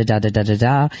da da da da da da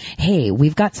da. Hey,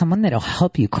 we've got someone that'll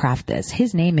help you craft this.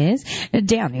 His name is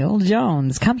Daniel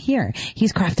Jones. Come here.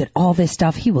 He's crafted all this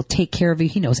stuff. He will take care of you.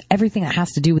 He knows everything that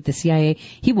has to do with the CIA.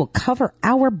 He will cover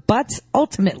our butts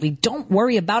ultimately. Don't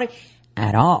worry about it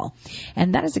at all.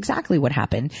 And that is exactly what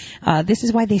happened. This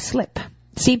is why they slip.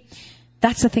 See,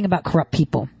 that's the thing about corrupt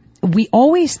people. We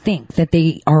always think that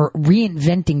they are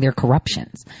reinventing their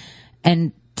corruptions.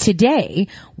 And today,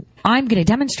 I'm going to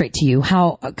demonstrate to you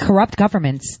how corrupt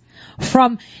governments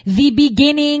from the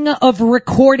beginning of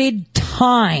recorded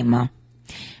time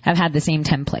have had the same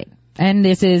template. And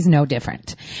this is no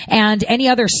different. And any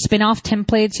other spin-off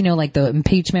templates, you know, like the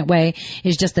impeachment way,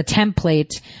 is just a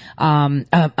template,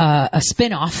 a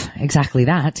spin-off, exactly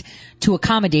that, to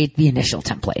accommodate the initial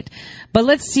template. But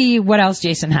let's see what else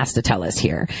Jason has to tell us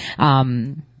here.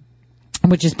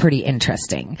 Which is pretty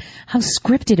interesting. How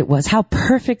scripted it was, how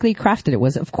perfectly crafted it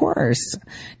was. Of course,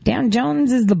 Dan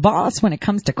Jones is the boss when it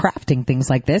comes to crafting things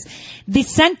like this. The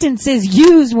sentences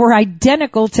used were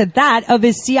identical to that of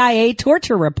his CIA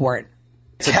torture report.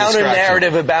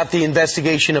 Counter-narrative about the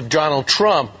investigation of Donald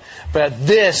Trump, but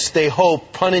this, they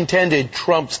hope, pun intended,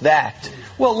 trumps that.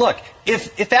 Well, look,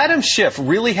 if Adam Schiff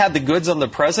really had the goods on the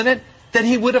president, then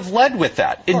he would have led with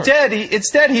that.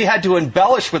 Instead, he had to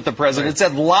embellish with the president,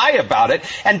 said lie about it.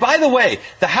 And by the way,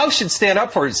 the House should stand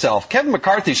up for itself. Kevin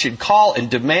McCarthy should call and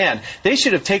demand. They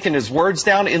should have taken his words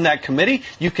down in that committee.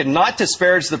 You cannot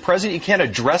disparage the president. You can't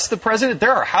address the president.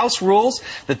 There are House rules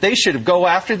that they should go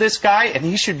after this guy, and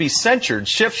he should be censured,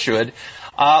 Schiff should,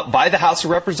 by the House of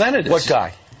Representatives. What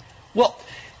guy? Well,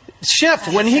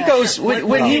 Schiff, when he goes,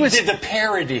 when he did the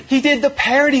parody. He did the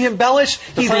parody embellish.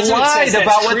 He lied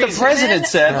about what the president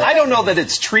said. I don't know that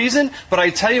it's treason, but I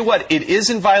tell you what, it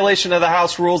is in violation of the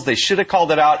House rules. They should have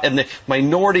called it out, and the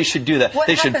minority should do that.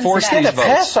 They should force these votes.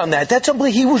 Pass on that. That's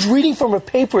unbelievable. He was reading from a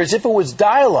paper as if it was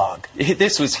dialogue.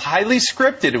 This was highly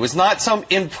scripted. It was not some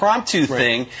impromptu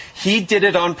thing. He did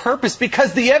it on purpose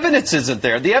because the evidence isn't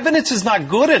there. The evidence is not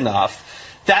good enough.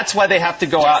 That's why they have to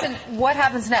go out. What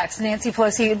happens next? Nancy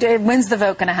Pelosi, when's the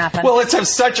vote going to happen? Well, it's of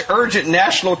such urgent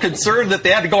national concern that they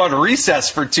had to go on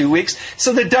recess for 2 weeks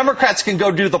so the Democrats can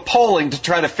go do the polling to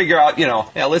try to figure out,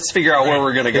 let's figure out where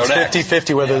we're going to go next. It's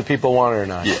 50-50 whether the people want it or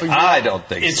not. Yeah, I don't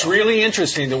think it's really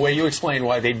interesting the way you explain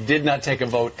why they did not take a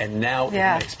vote, and now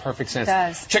it makes perfect sense. It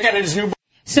does. Check out his new book.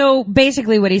 So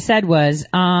basically what he said was,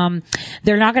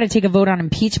 they're not going to take a vote on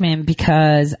impeachment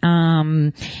because,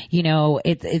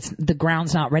 it's the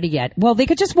ground's not ready yet. Well, they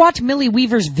could just watch Millie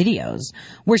Weaver's videos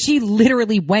where she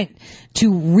literally went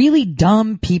to really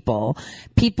dumb people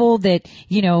that,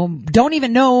 don't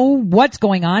even know what's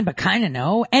going on, but kind of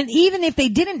know. And even if they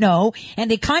didn't know and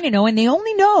they kind of know and they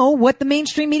only know what the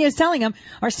mainstream media is telling them,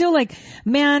 are still like,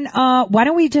 man, why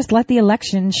don't we just let the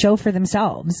election show for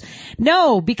themselves?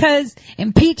 No, because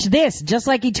impeach this, just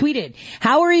like he tweeted.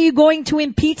 How are you going to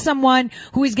impeach someone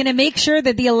who is going to make sure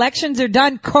that the elections are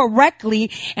done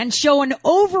correctly and show an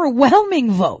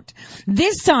overwhelming vote?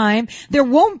 This time, there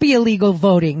won't be illegal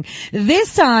voting.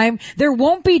 This time, there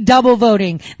won't be double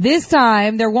voting. This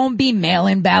time, there won't be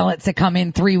mail-in ballots that come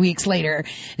in 3 weeks later.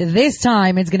 This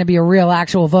time, it's going to be a real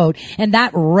actual vote. And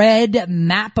that red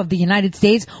map of the United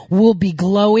States will be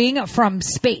glowing from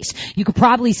space. You could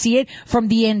probably see it from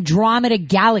the Andromeda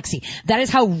Galaxy. That is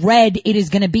how red it is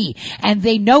going to be. And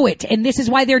they know it. And this is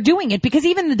why they're doing it. Because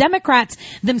even the Democrats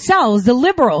themselves, the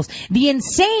liberals, the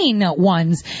insane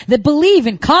ones that believe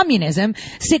in communism,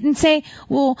 sit and say,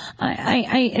 well,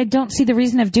 I don't see the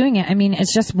reason of doing it. I mean,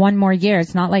 it's just one more year.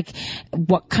 It's not like,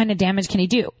 what kind of damage can he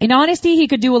do? In honesty, he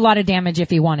could do a lot of damage if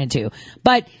he wanted to.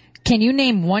 But can you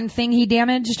name one thing he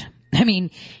damaged? I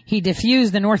mean, he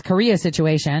diffused the North Korea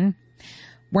situation.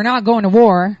 We're not going to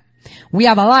war. We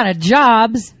have a lot of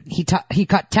jobs. He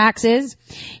cut taxes.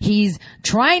 He's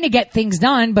trying to get things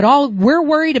done, but all we're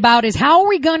worried about is how are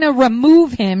we going to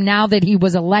remove him now that he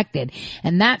was elected?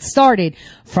 And that started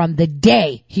from the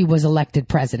day he was elected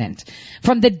president.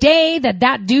 From the day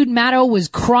that dude Maddow was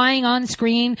crying on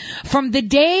screen. From the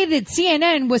day that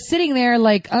CNN was sitting there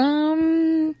like,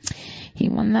 he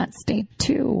won that state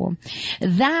too.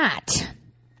 That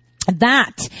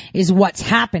That is what's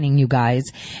happening, you guys.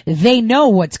 They know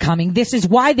what's coming. This is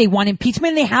why they want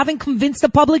impeachment. They haven't convinced the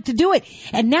public to do it.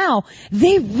 And now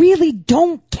they really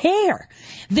don't care.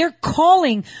 They're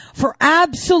calling for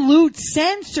absolute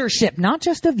censorship, not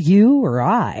just of you or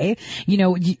I,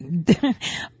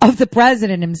 of the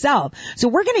president himself. So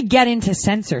we're going to get into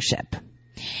censorship.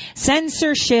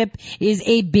 Censorship is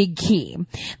a big key.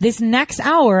 This next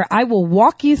hour, I will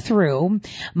walk you through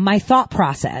my thought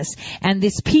process and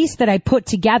this piece that I put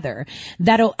together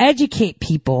that'll educate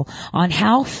people on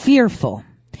how fearful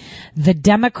the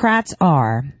Democrats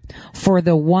are for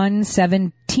the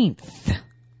 117th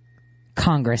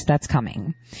Congress that's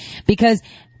coming. Because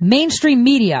mainstream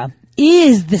media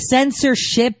is the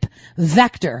censorship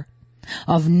vector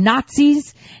of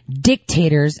Nazis,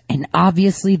 dictators, and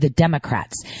obviously the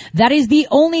Democrats. That is the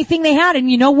only thing they had. And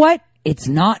you know what? It's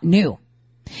not new.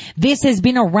 This has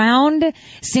been around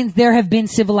since there have been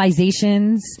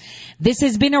civilizations. This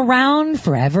has been around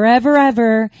forever, ever,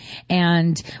 ever.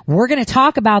 And we're going to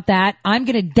talk about that. I'm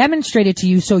going to demonstrate it to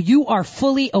you so you are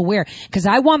fully aware. Because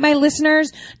I want my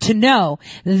listeners to know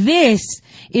this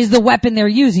is the weapon they're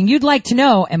using. You'd like to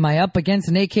know, am I up against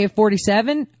an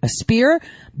AK-47, a spear,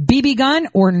 BB gun,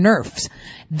 or Nerfs?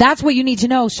 That's what you need to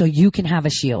know so you can have a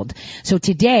shield. So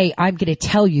today, I'm going to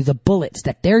tell you the bullets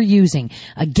that they're using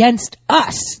against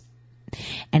us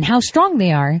and how strong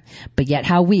they are, but yet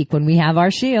how weak when we have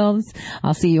our shields.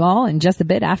 I'll see you all in just a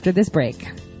bit after this break.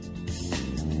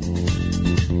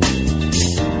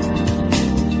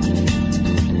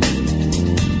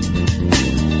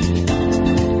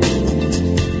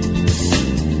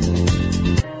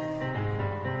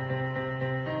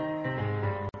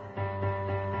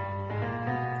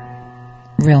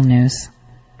 Real news.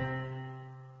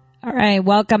 All right.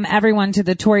 Welcome everyone to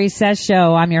the Tori Says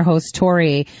Show. I'm your host,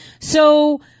 Tori.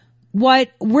 So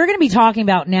what we're going to be talking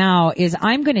about now is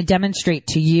I'm going to demonstrate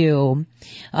to you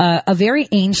a very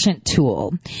ancient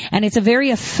tool, and it's a very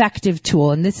effective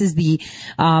tool. And this is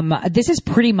this is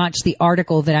pretty much the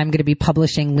article that I'm going to be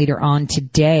publishing later on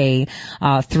today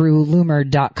through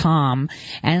Loomer.com.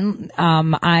 And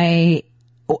I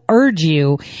urge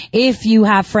you, if you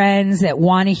have friends that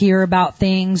want to hear about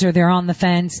things or they're on the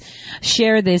fence,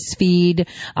 share this feed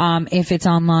if it's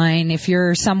online. If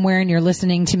you're somewhere and you're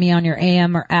listening to me on your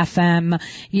AM or FM,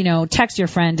 text your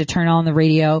friend to turn on the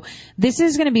radio. This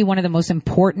is going to be one of the most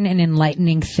important and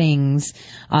enlightening things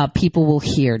people will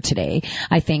hear today,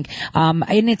 I think.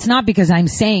 And it's not because I'm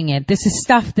saying it. This is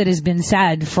stuff that has been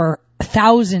said for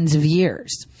thousands of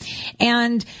years.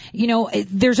 And,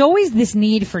 there's always this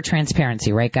need for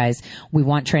transparency, right, guys? We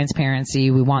want transparency.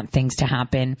 We want things to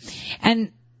happen.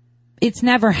 And it's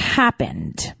never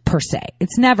happened, per se.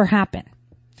 It's never happened.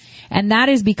 And that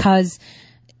is because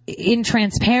in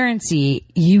transparency,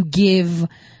 you give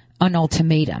an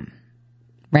ultimatum,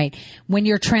 right? When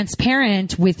you're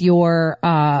transparent with your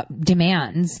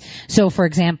demands. So, for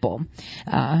example,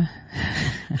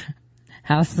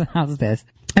 how's this?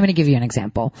 I'm going to give you an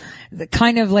example.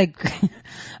 Kind of like,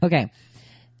 okay,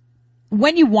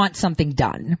 when you want something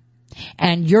done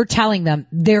and you're telling them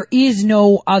there is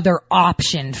no other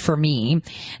option for me,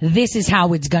 this is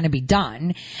how it's going to be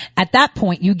done. At that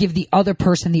point, you give the other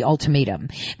person the ultimatum.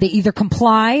 They either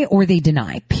comply or they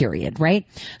deny, period, right?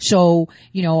 So,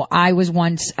 I was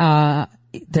once,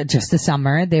 just this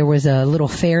summer, there was a little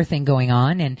fair thing going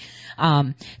on, and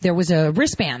there was a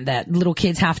wristband that little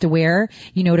kids have to wear,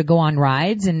 to go on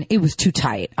rides, and it was too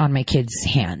tight on my kid's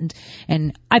hand.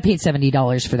 And I paid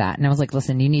 $70 for that. And I was like,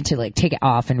 listen, you need to take it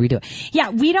off and redo it. Yeah,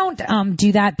 we don't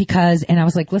do that because, and I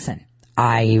was like, listen,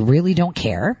 I really don't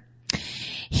care.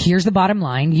 Here's the bottom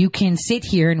line. You can sit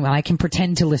here and I can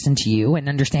pretend to listen to you and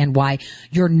understand why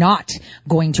you're not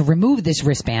going to remove this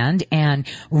wristband and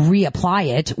reapply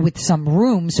it with some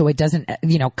room so it doesn't,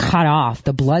 cut off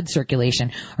the blood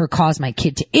circulation or cause my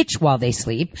kid to itch while they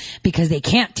sleep, because they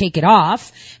can't take it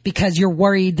off because you're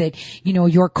worried that,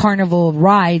 your carnival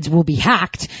rides will be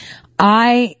hacked.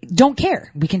 I don't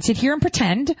care. We can sit here and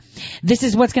pretend this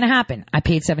is what's going to happen. I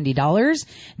paid $70.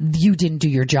 You didn't do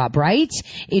your job right.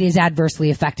 It is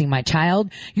adversely affecting my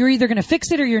child. You're either going to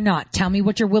fix it or you're not. Tell me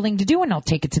what you're willing to do and I'll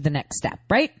take it to the next step,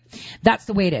 right? That's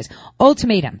the way it is.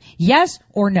 Ultimatum. Yes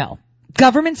or no.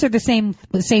 Governments are the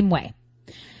same way.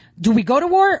 Do we go to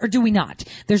war or do we not?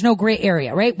 There's no gray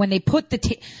area, right? When they put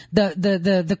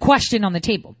the question on the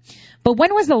table. But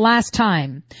when was the last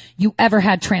time you ever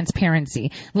had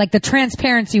transparency? Like the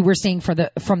transparency we're seeing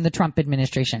from the Trump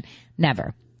administration?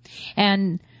 Never.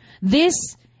 And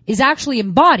this is actually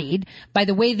embodied by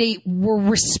the way they were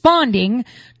responding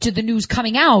to the news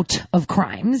coming out of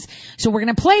crimes. So we're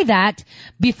going to play that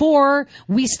before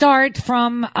we start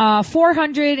from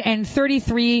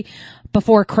 433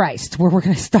 before Christ, where we're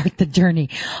going to start the journey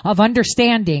of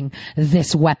understanding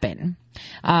this weapon.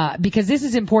 Because this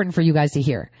is important for you guys to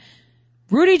hear.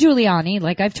 Rudy Giuliani,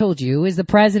 like I've told you, is the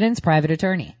president's private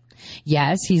attorney.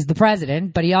 Yes, he's the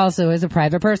president, but he also is a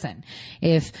private person.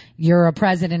 If you're a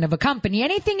president of a company,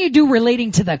 anything you do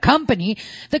relating to the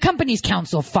company's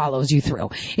counsel follows you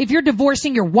through. If you're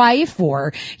divorcing your wife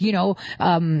or,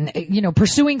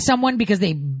 pursuing someone because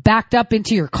they backed up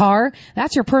into your car,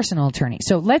 that's your personal attorney.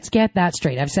 So let's get that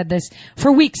straight. I've said this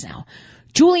for weeks now.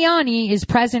 Giuliani is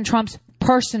President Trump's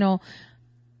personal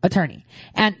attorney.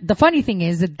 And the funny thing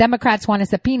is that Democrats want to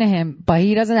subpoena him, but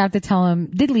he doesn't have to tell him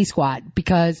diddly squat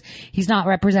because he's not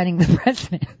representing the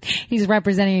president. He's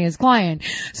representing his client.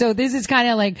 So this is kind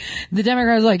of like the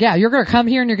Democrats are like, yeah, you're going to come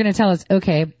here and you're going to tell us,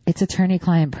 okay, it's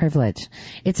attorney-client privilege.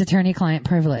 It's attorney-client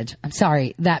privilege. I'm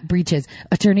sorry, that breaches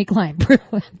attorney-client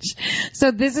privilege.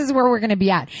 So this is where we're going to be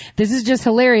at. This is just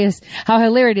hilarious, how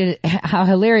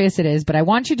hilarious it is, but I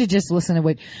want you to just listen to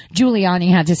what Giuliani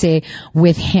had to say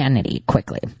with Hannity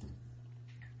quickly.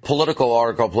 Political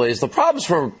article, please. The problems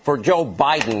for Joe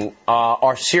Biden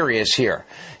are serious here.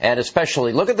 And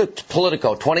especially, look at the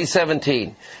Politico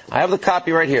 2017. I have the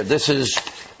copy right here. This is,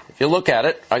 if you look at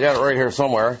it, I got it right here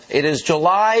somewhere. It is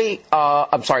January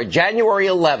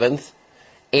 11th,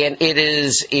 and it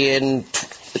is in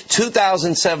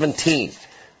 2017.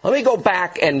 Let me go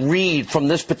back and read from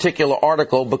this particular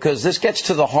article because this gets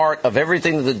to the heart of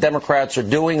everything that the Democrats are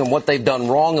doing and what they've done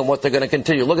wrong and what they're going to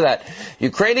continue. Look at that.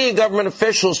 Ukrainian government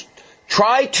officials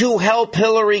try to help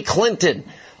Hillary Clinton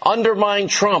undermine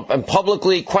Trump and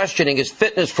publicly questioning his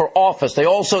fitness for office. They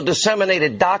also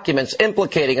disseminated documents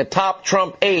implicating a top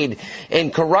Trump aide in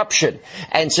corruption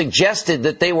and suggested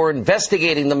that they were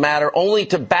investigating the matter only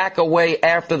to back away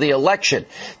after the election.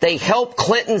 They helped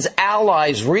Clinton's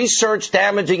allies research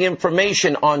damaging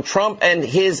information on Trump and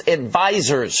his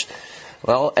advisors.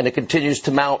 Well, and it continues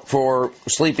to mount for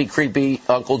sleepy, creepy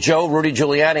Uncle Joe. Rudy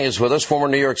Giuliani is with us, former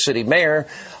New York City mayor.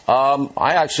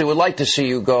 I actually would like to see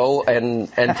you go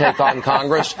and take on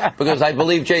Congress because I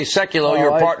believe Jay Sekulow,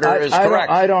 your partner, is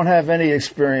correct. I don't have any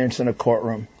experience in a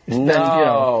courtroom. And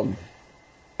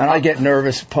I get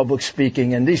nervous public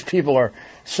speaking, and these people are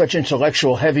such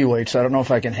intellectual heavyweights. I don't know if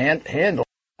I can handle.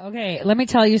 Okay, let me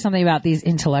tell you something about these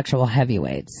intellectual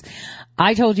heavyweights.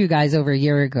 I told you guys over a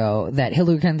year ago that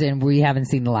Hillary Clinton, we haven't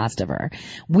seen the last of her.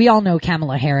 We all know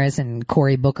Kamala Harris and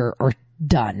Cory Booker are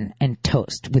done and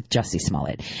toast with Jussie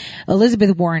Smollett.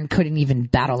 Elizabeth Warren couldn't even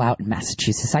battle out in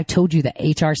Massachusetts. I told you that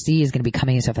HRC is going to be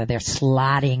coming in, so that they're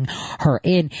slotting her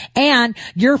in. And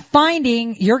you're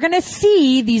going to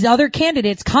see these other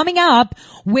candidates coming up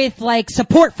with like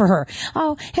support for her.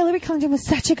 Oh, Hillary Clinton was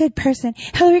such a good person.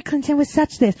 Hillary Clinton was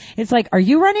such this. It's like, are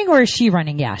you running or is she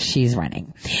running? Yeah, she's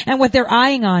running. And what they're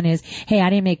eyeing on is, hey, I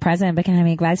didn't make president, but can I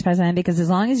make vice president? Because as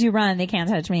long as you run, they can't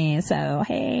touch me. So,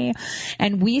 hey.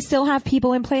 And we still have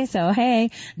people in place, so hey,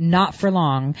 not for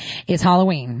long. It's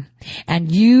Halloween, and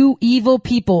you evil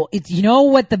people, it's, you know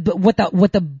what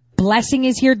the blessing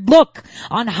is here. Look,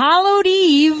 on Hallowed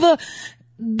Eve,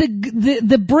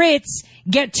 the Brits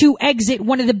get to exit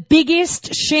one of the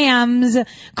biggest shams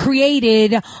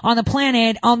created on the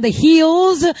planet on the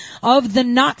heels of the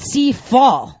Nazi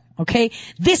fall. Okay,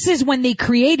 this is when they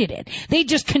created it. They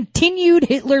just continued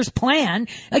Hitler's plan,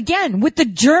 again, with the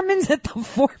Germans at the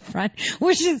forefront,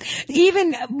 which is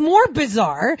even more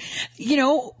bizarre,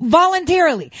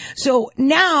 voluntarily. So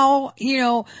now,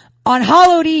 on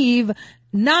Hallowed Eve,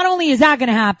 not only is that going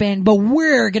to happen, but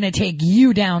we're going to take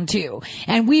you down too.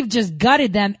 And we've just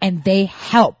gutted them, and they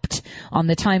helped on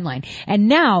the timeline. And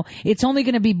now it's only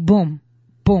going to be boom,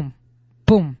 boom,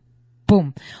 boom,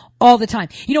 boom. All the time.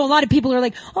 A lot of people are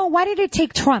like, oh, why did it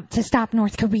take Trump to stop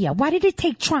North Korea? Why did it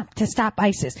take Trump to stop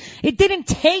ISIS? It didn't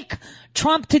take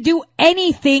Trump to do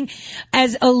anything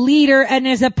as a leader and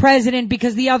as a president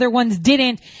because the other ones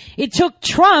didn't. It took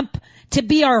Trump to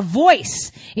be our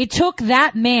voice. It took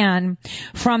that man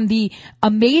from the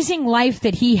amazing life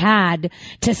that he had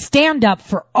to stand up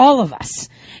for all of us,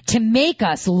 to make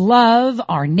us love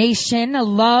our nation,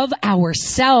 love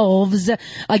ourselves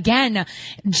again,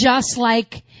 just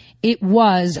like it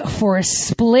was for a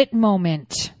split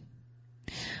moment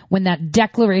when that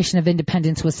Declaration of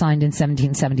Independence was signed in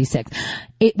 1776.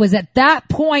 It was at that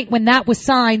point when that was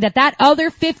signed that other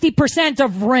 50%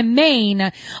 of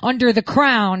Remain under the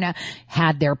crown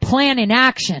had their plan in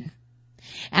action.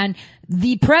 And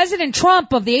the President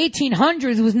Trump of the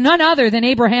 1800s was none other than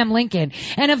Abraham Lincoln.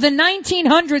 And of the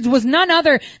 1900s was none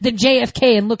other than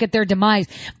JFK, and look at their demise.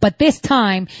 But this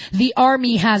time, the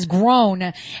army has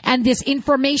grown, and this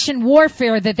information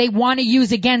warfare that they want to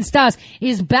use against us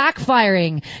is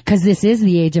backfiring, because this is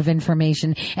the age of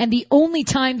information. And the only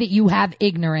time that you have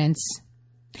ignorance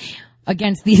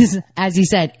against these, as he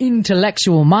said,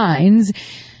 intellectual minds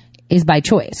is by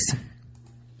choice.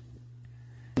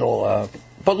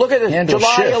 But look at it,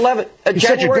 July 11th,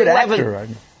 January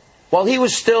 11th, while he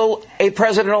was still a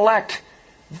president-elect,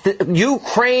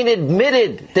 Ukraine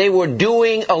admitted they were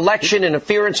doing election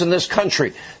interference in this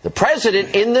country. The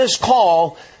president, in this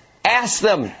call, asked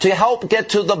them to help get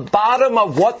to the bottom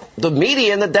of what the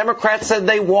media and the Democrats said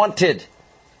they wanted.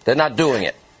 They're not doing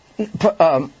it.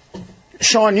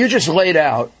 Sean, you just laid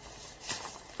out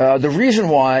the reason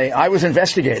why I was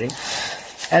investigating,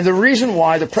 and the reason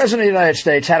why the President of the United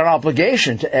States had an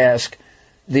obligation to ask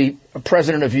the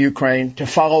President of Ukraine to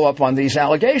follow up on these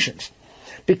allegations.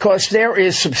 Because there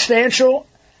is substantial,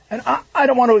 and I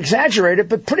don't want to exaggerate it,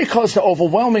 but pretty close to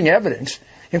overwhelming evidence,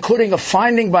 including a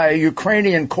finding by a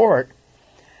Ukrainian court,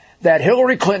 that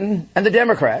Hillary Clinton and the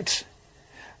Democrats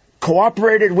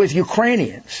cooperated with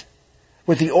Ukrainians,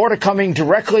 with the order coming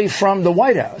directly from the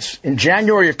White House in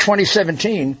January of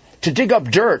 2017 to dig up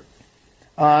dirt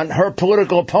on her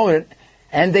political opponent,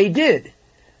 and they did.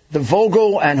 The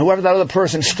Vogel and whoever that other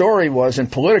person's story was in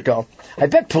Politico, I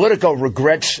bet Politico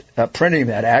regrets printing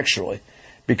that, actually,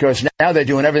 because now they're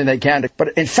doing everything they can to.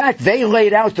 But in fact, they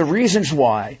laid out the reasons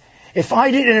why. If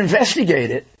I didn't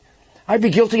investigate it, I'd be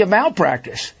guilty of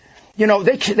malpractice. You know,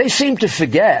 they seem to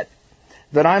forget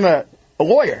that I'm a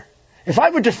lawyer. If I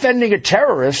were defending a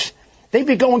terrorist, they'd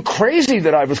be going crazy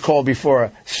that I was called before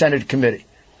a Senate committee.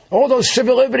 All those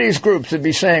civil liberties groups would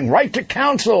be saying, right to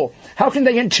counsel. How can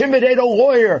they intimidate a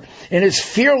lawyer in his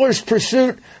fearless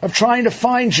pursuit of trying to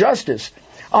find justice?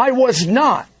 I was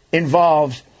not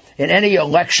involved in any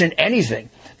election, anything.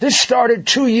 This started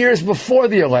 2 years before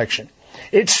the election.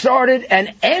 It started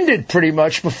and ended pretty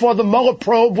much before the Mueller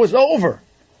probe was over.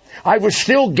 I was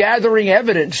still gathering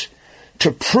evidence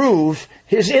to prove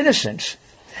his innocence.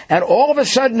 And all of a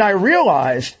sudden I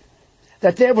realized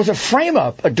that there was a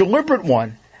frame-up, a deliberate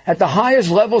one, at the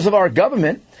highest levels of our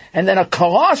government, and then a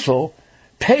colossal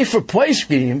pay-for-play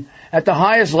scheme at the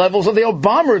highest levels of the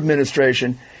Obama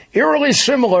administration, eerily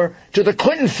similar to the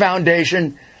Clinton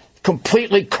Foundation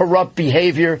completely corrupt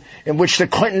behavior in which the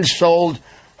Clintons sold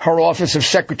her office of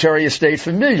Secretary of State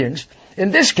for millions. In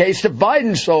this case, the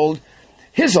Biden sold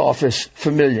his office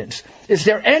for millions. Is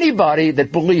there anybody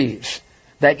that believes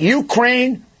that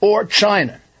Ukraine or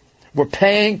China were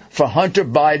paying for Hunter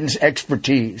Biden's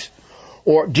expertise?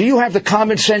 Or do you have the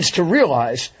common sense to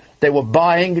realize they were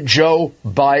buying Joe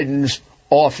Biden's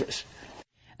office?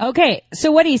 Okay,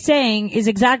 so what he's saying is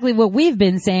exactly what we've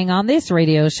been saying on this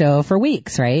radio show for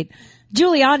weeks, right?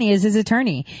 Giuliani is his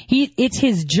attorney. It's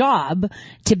his job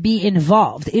to be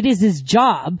involved. It is his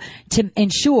job to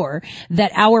ensure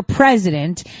that our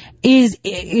president his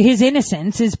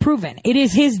innocence is proven. It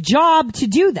is his job to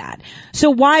do that.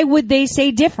 So why would they say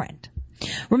different?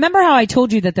 Remember how I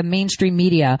told you that the mainstream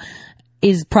media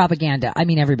is propaganda. I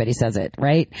mean, everybody says it,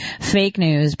 right? Fake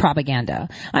news, propaganda.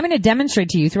 I'm going to demonstrate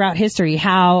to you throughout history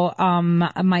how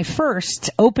my first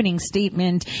opening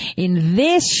statement in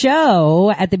this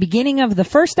show at the beginning of the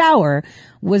first hour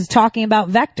was talking about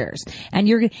vectors.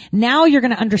 And now you're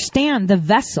going to understand the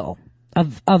vessel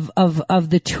of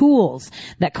the tools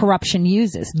that corruption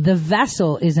uses. The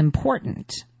vessel is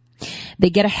important. They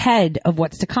get ahead of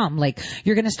what's to come. Like,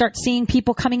 you're going to start seeing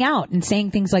people coming out and saying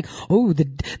things like, oh,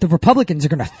 the Republicans are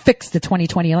going to fix the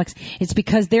 2020 election. It's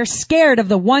because they're scared of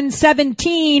the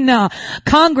 117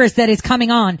 Congress that is coming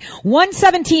on.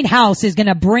 117 House is going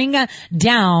to bring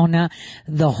down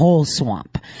the whole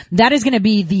swamp. That is going to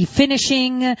be the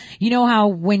finishing. You know how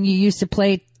when you used to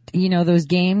play, you know, those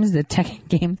games, the tech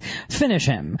games, finish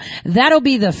him. That'll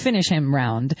be the finish him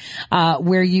round,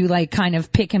 where you like kind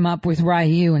of pick him up with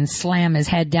Ryu and slam his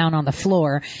head down on the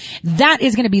floor. That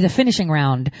is going to be the finishing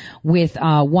round with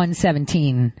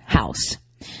 117 House.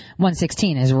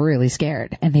 116 is really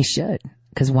scared, and they should.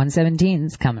 Because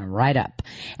 117's coming right up.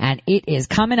 And it is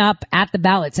coming up at the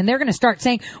ballots. And they're going to start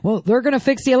saying, well, they're going to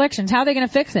fix the elections. How are they going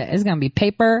to fix it? It's going to be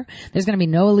paper. There's going to be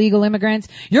no illegal immigrants.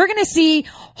 You're going to see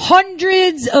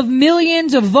hundreds of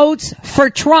millions of votes for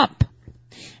Trump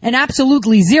and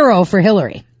absolutely zero for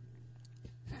Hillary.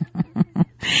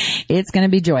 It's going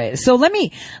to be joyous. So let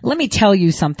me tell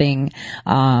you something.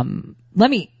 Let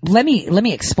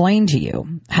me explain to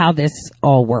you how this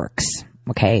all works.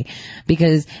 Okay,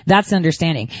 because that's the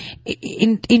understanding.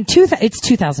 It's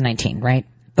 2019, right?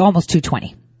 almost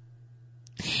 220.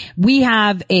 We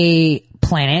have a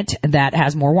planet that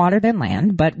has more water than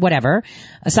land, but whatever.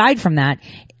 Aside from that,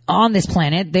 on this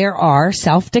planet, there are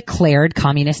self-declared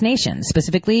communist nations.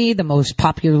 Specifically, the most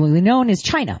popularly known is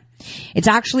China. It's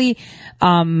actually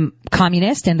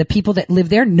communist, and the people that live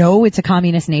there know it's a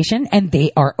communist nation, and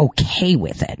they are okay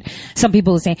with it. Some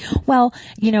people will say, well,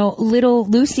 little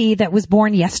Lucy that was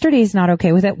born yesterday is not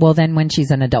okay with it. Well, then when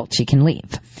she's an adult, she can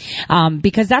leave.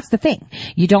 Because that's the thing.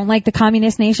 You don't like the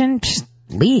communist nation? Just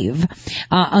leave.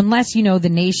 Unless, the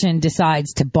nation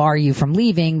decides to bar you from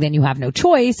leaving, then you have no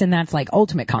choice, and that's like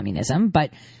ultimate communism.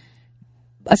 But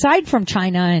aside from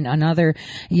China and another,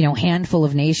 handful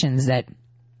of nations that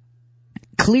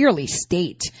clearly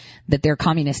state that they're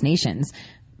communist nations,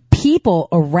 people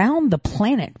around the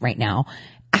planet right now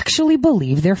actually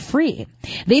believe they're free.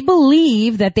 They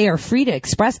believe that they are free to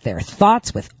express their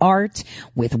thoughts with art,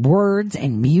 with words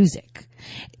and music.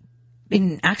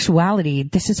 In actuality,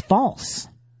 this is false.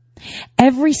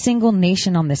 Every single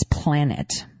nation on this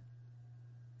planet,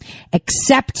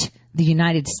 except the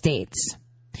United States,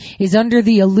 is under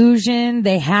the illusion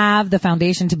they have the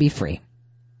foundation to be free.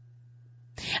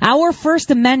 Our First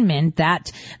Amendment,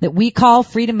 that we call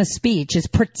freedom of speech, is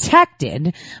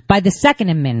protected by the Second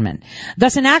Amendment.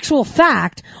 Thus, in actual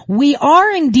fact, we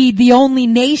are indeed the only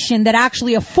nation that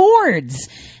actually affords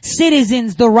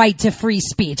citizens the right to free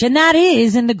speech, and that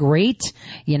is in the great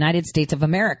United States of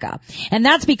America. And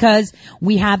that's because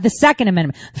we have the Second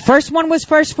Amendment. The first one was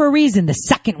first for a reason. The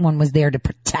second one was there to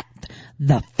protect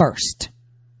the first.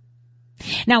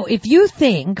 Now, if you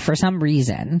think for some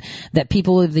reason that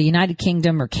people of the United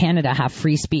Kingdom or Canada have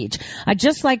free speech, I'd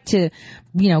just like to,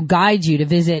 guide you to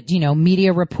visit,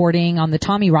 media reporting on the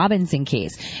Tommy Robinson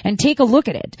case and take a look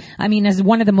at it. I mean, as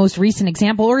one of the most recent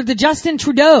examples, or the Justin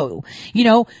Trudeau.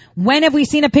 When have we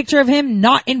seen a picture of him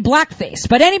not in blackface?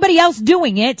 But anybody else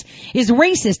doing it is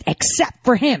racist except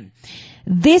for him.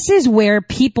 This is where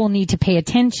people need to pay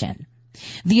attention.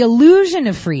 The illusion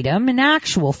of freedom and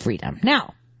actual freedom.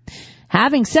 Now,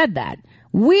 having said that,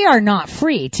 we are not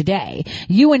free today.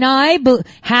 You and I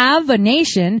have a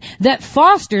nation that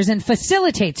fosters and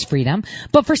facilitates freedom,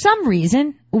 but for some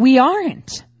reason, we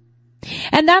aren't.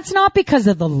 And that's not because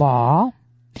of the law.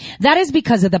 That is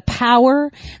because of the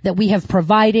power that we have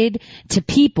provided to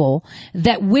people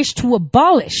that wish to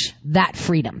abolish that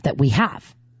freedom that we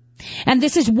have. And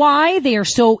this is why they are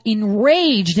so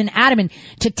enraged and adamant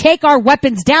to take our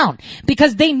weapons down,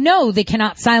 because they know they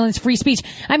cannot silence free speech.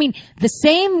 I mean, the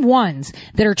same ones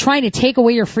that are trying to take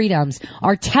away your freedoms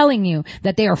are telling you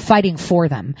that they are fighting for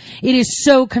them. It is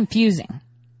so confusing.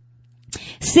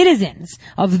 Citizens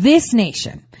of this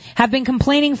nation have been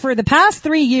complaining for the past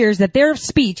 3 years that their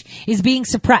speech is being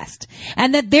suppressed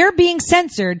and that they're being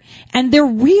censored, and they're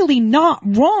really not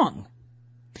wrong.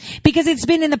 Because it's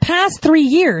been in the past 3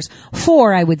 years,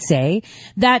 4 I would say,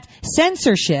 that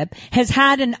censorship has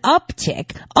had an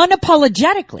uptick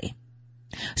unapologetically.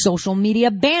 Social media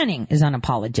banning is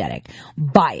unapologetic,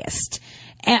 biased.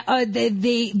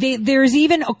 There's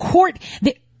even a court,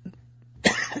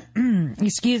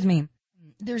 excuse me,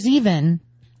 there's even,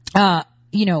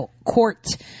 court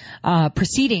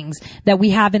proceedings that we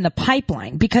have in the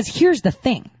pipeline. Because here's the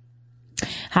thing.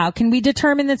 How can we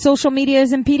determine that social media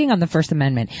is impeding on the First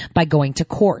Amendment? By going to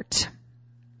court.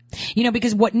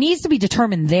 Because what needs to be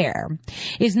determined there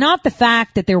is not the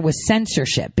fact that there was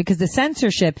censorship, because the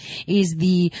censorship is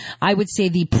the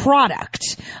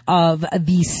product of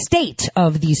the state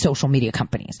of these social media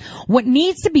companies. What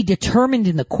needs to be determined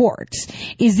in the courts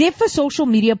is if a social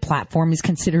media platform is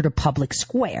considered a public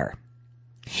square.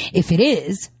 If it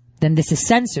is, then this is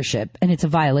censorship, and it's a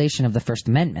violation of the First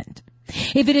Amendment.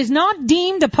 If it is not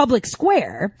deemed a public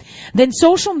square, then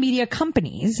social media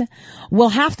companies will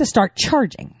have to start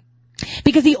charging.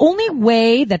 Because the only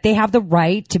way that they have the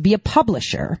right to be a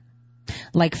publisher,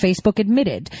 like Facebook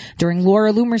admitted during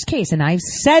Laura Loomer's case, and I've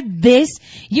said this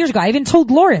years ago, I even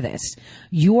told Laura this,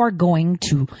 you are going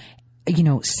to,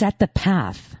 set the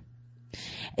path.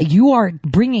 You are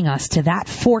bringing us to that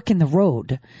fork in the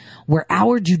road where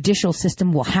our judicial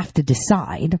system will have to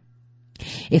decide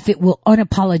if it will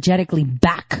unapologetically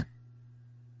back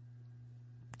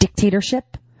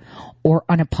dictatorship or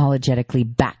unapologetically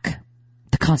back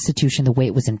the Constitution the way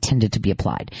it was intended to be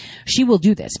applied. She will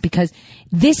do this because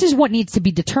this is what needs to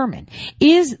be determined.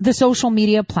 Is the social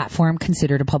media platform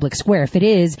considered a public square? If it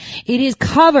is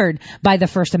covered by the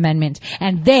First Amendment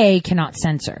and they cannot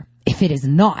censor. If it is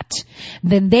not,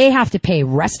 then they have to pay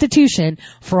restitution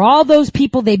for all those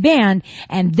people they banned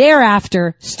and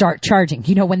thereafter start charging.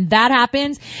 When that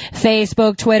happens,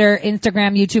 Facebook, Twitter,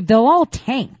 Instagram, YouTube, they'll all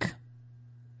tank.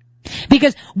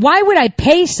 Because why would I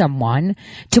pay someone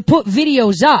to put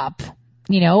videos up,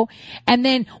 and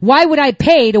then why would I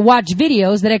pay to watch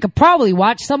videos that I could probably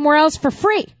watch somewhere else for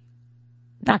free?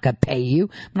 I'm not going to pay you.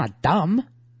 I'm not dumb.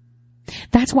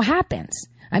 That's what happens.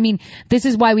 I mean, this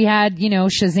is why we had,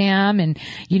 Shazam and,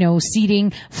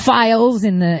 seeding files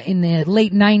in the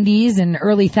late 90s and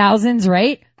early thousands,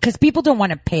 right? Because people don't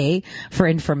want to pay for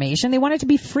information. They want it to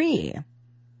be free.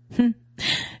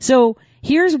 So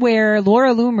here's where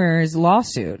Laura Loomer's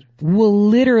lawsuit will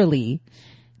literally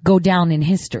go down in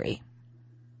history.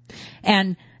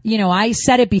 And, I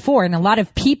said it before, and a lot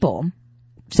of people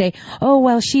say, oh,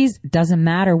 well, doesn't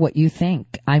matter what you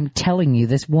think. I'm telling you,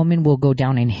 this woman will go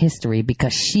down in history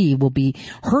because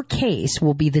her case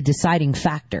will be the deciding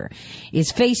factor.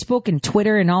 Is Facebook and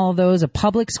Twitter and all of those a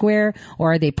public square,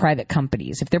 or are they private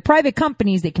companies? If they're private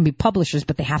companies, they can be publishers,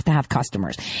 but they have to have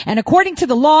customers. And according to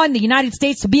the law in the United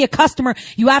States, to be a customer,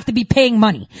 you have to be paying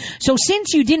money. So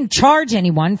since you didn't charge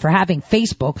anyone for having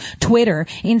Facebook, Twitter,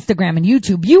 Instagram, and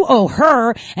YouTube, you owe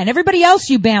her and everybody else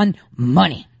you banned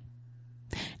money.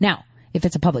 Now, if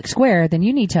it's a public square, then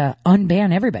you need to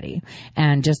unban everybody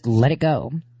and just let it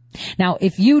go. Now,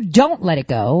 if you don't let it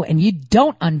go and you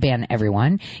don't unban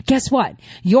everyone, guess what?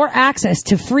 Your access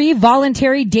to free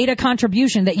voluntary data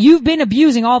contribution that you've been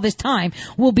abusing all this time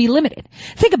will be limited.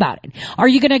 Think about it. Are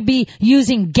you going to be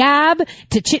using Gab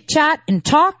to chit-chat and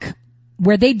talk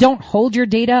where they don't hold your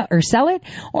data or sell it?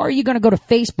 Or are you going to go to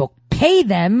Facebook, pay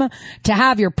them to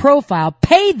have your profile,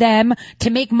 pay them to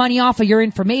make money off of your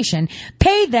information,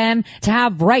 pay them to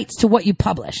have rights to what you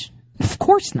publish? Of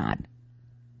course not.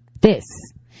 This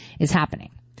is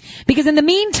happening. Because in the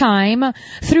meantime,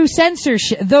 through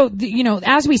censorship, though,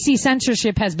 as we see,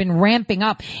 censorship has been ramping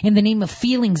up in the name of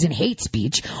feelings and hate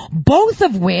speech, both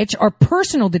of which are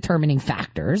personal determining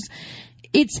factors.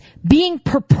 It's being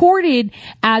purported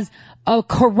as a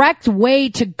correct way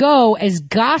to go as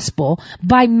gospel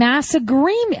by mass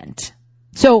agreement.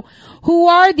 So who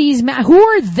are they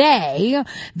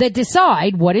that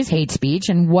decide what is hate speech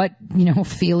and what,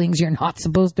 feelings you're not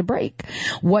supposed to break,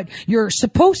 what you're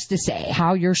supposed to say,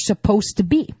 how you're supposed to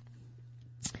be?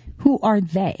 Who are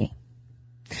they?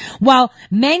 While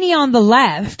many on the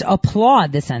left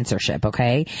applaud the censorship,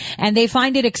 okay, and they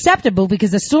find it acceptable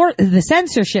because the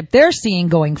censorship they're seeing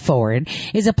going forward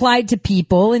is applied to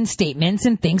people and statements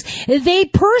and things they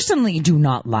personally do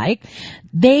not like,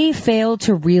 they fail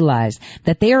to realize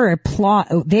that they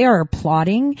are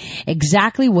applauding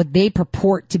exactly what they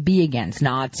purport to be against,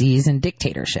 Nazis and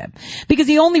dictatorship. Because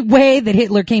the only way that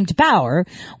Hitler came to power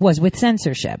was with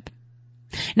censorship.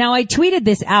 Now, I tweeted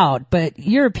this out, but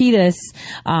Euripides,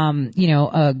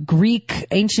 a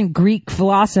ancient Greek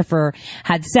philosopher,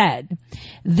 had said,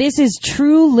 "This is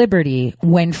true liberty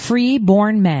when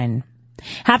free-born men,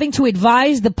 having to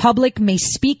advise the public, may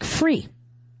speak free,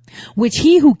 which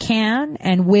he who can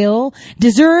and will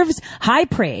deserves high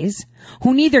praise,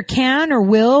 who neither can or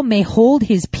will may hold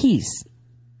his peace.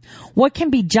 What can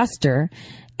be juster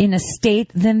in a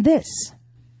state than this?"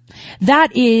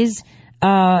 That is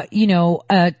a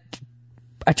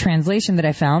translation that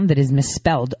I found that is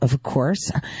misspelled, of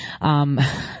course.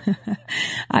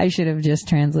 I should have just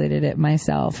translated it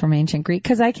myself from ancient Greek,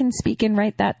 because I can speak and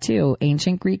write that too.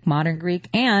 Ancient Greek, modern Greek,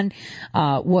 and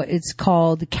what it's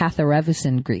called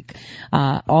Katharevousan Greek.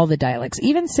 All the dialects,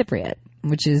 even Cypriot,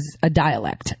 which is a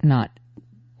dialect, not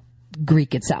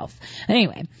Greek itself.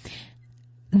 Anyway,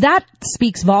 that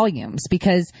speaks volumes,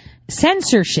 because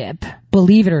censorship,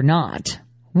 believe it or not,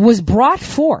 was brought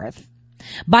forth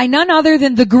by none other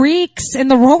than the Greeks and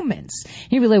the Romans.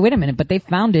 You'd be like, wait a minute, but they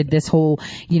founded this whole,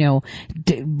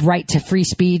 right to free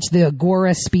speech, the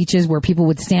agora speeches where people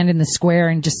would stand in the square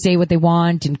and just say what they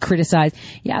want and criticize.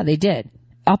 Yeah, they did.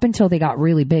 Up until they got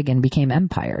really big and became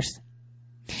empires.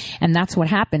 And that's what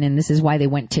happened, and this is why they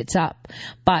went tits up.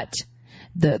 But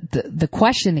the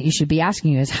question that you should be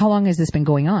asking you is, how long has this been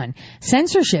going on?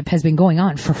 Censorship has been going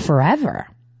on for forever.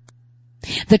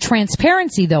 The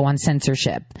transparency, though, on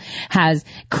censorship has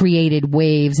created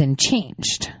waves and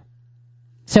changed.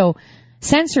 So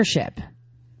censorship,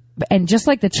 and just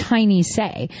like the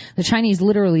Chinese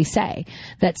literally say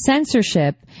that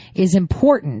censorship is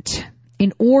important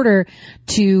in order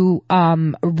to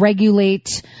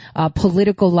regulate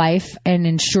political life and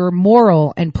ensure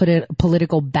moral and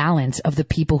political balance of the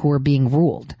people who are being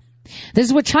ruled. This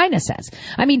is what China says.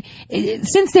 I mean,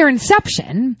 since their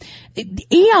inception,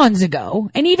 eons ago,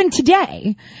 and even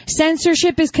today,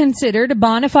 censorship is considered a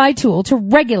bona fide tool to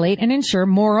regulate and ensure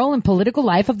moral and political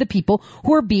life of the people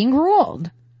who are being ruled.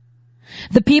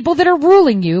 The people that are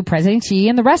ruling you, President Xi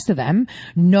and the rest of them,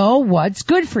 know what's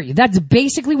good for you. That's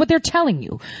basically what they're telling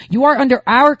you. You are under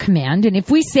our command, and if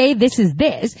we say this is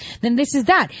this, then this is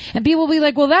that. And people will be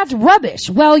like, well, that's rubbish.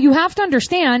 Well, you have to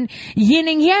understand yin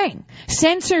and yang.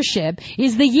 Censorship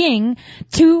is the yin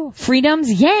to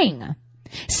freedom's yang.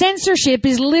 Censorship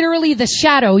is literally the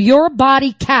shadow your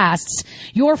body casts,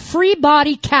 your free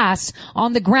body casts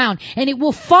on the ground, and it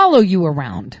will follow you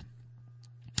around.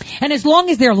 And as long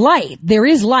as there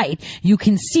is light, you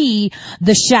can see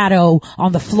the shadow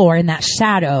on the floor, and that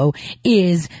shadow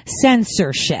is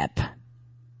censorship.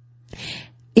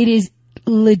 It is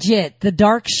legit the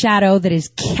dark shadow that is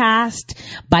cast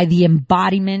by the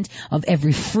embodiment of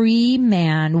every free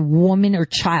man, woman, or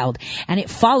child. And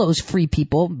it follows free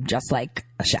people just like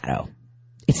a shadow.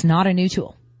 It's not a new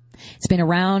tool. It's been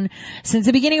around since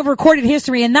the beginning of recorded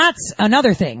history, and that's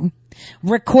another thing.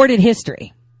 Recorded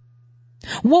history.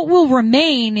 What will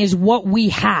remain is what we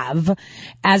have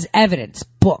as evidence.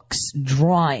 Books,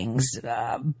 drawings,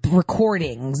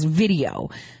 recordings, video.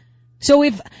 So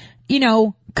if,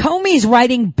 Comey's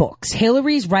writing books,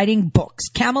 Hillary's writing books,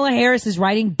 Kamala Harris is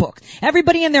writing books,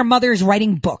 everybody and their mother is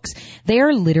writing books. They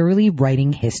are literally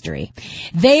writing history.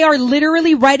 They are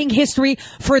literally writing history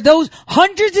for those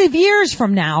hundreds of years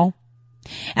from now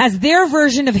as their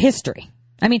version of history.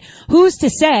 I mean, who's to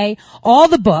say all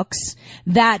the books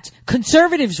that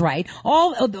conservatives write,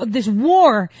 all this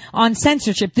war on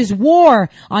censorship, this war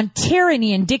on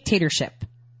tyranny and dictatorship,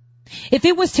 if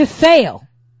it was to fail,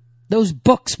 those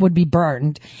books would be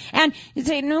burned. And you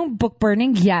say, no, book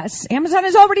burning, yes. Amazon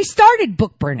has already started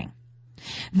book burning.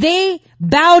 They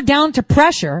bow down to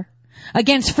pressure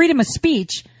against freedom of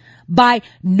speech by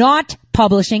not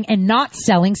publishing and not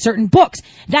selling certain books.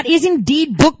 That is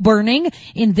indeed book burning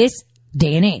in this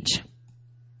day and age.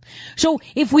 So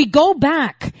if we go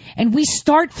back and we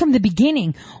start from the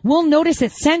beginning, we'll notice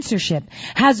that censorship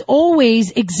has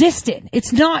always existed.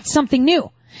 It's not something new.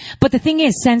 But the thing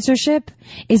is, censorship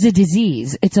is a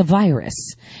disease. It's a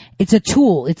virus. It's a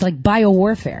tool. It's like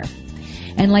biowarfare.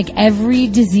 And like every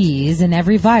disease and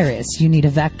every virus, you need a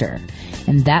vector.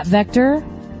 And that vector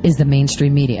is the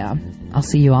mainstream media. I'll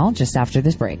see you all just after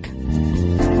this break.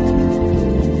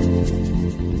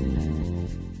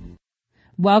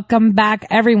 Welcome back,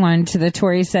 everyone, to the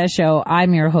Tori Says Show.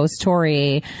 I'm your host,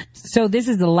 Tori. So this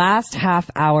is the last half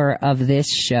hour of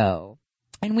this show.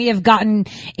 And we have gotten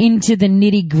into the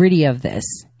nitty-gritty of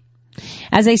this.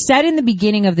 As I said in the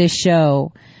beginning of this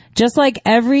show, just like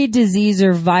every disease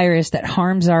or virus that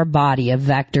harms our body, a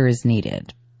vector is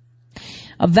needed.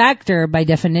 A vector, by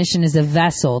definition, is a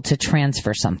vessel to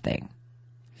transfer something.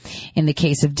 In the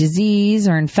case of disease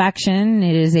or infection,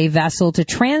 it is a vessel to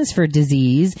transfer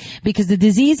disease because the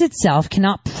disease itself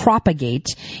cannot propagate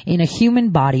in a human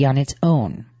body on its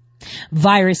own.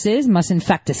 Viruses must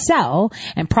infect a cell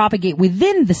and propagate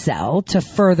within the cell to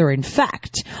further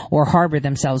infect, or harbor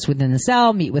themselves within the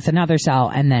cell, meet with another cell,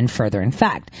 and then further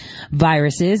infect.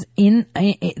 Viruses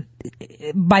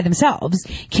by themselves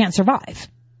can't survive.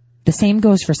 The same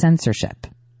goes for censorship.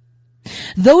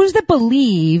 Those that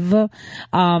believe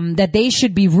that they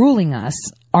should be ruling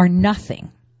us are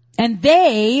nothing. And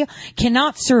they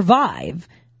cannot survive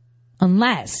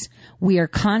unless we are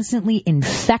constantly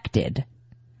infected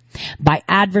by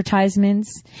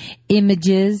advertisements,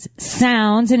 images,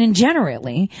 sounds, and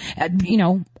generally,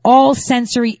 all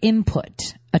sensory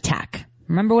input attack.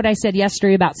 Remember what I said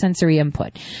yesterday about sensory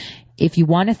input? If you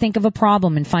want to think of a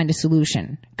problem and find a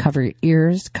solution, cover your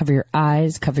ears, cover your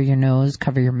eyes, cover your nose,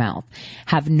 cover your mouth.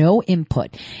 Have no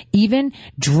input. Even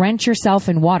drench yourself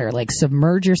in water, like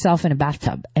submerge yourself in a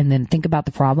bathtub, and then think about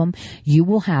the problem. You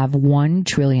will have 1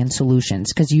 trillion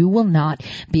solutions because you will not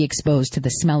be exposed to the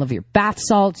smell of your bath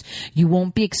salts. You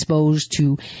won't be exposed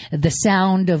to the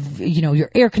sound of,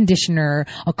 your air conditioner,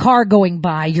 a car going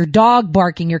by, your dog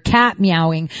barking, your cat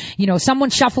meowing, someone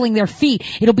shuffling their feet.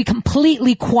 It'll be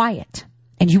completely quiet.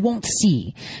 And you won't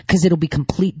see because it'll be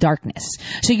complete darkness.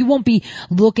 So you won't be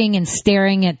looking and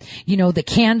staring at, the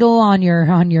candle on your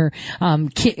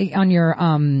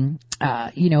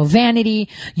vanity.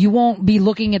 You won't be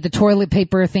looking at the toilet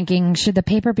paper thinking, should the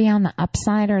paper be on the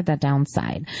upside or the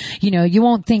downside? You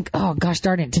won't think, oh gosh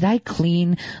darn it, did I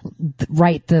clean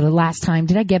right the last time?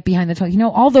 Did I get behind the toilet?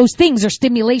 All those things are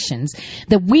stimulations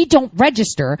that we don't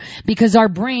register because our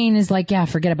brain is like, yeah,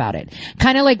 forget about it.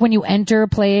 Kind of like when you enter a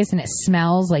place and it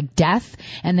smells like death,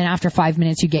 and then after 5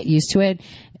 minutes you get used to it,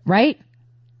 right?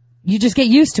 You just get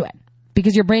used to it.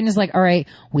 Because your brain is like, all right,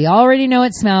 we already know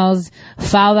it smells.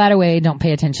 File that away. Don't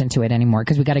pay attention to it anymore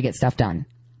because we got to get stuff done.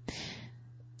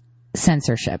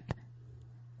 Censorship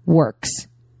works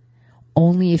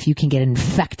only if you can get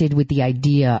infected with the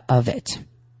idea of it.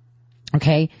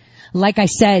 Okay? Like I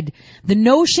said, the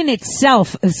notion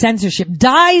itself of censorship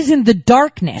dies in the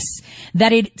darkness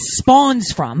that it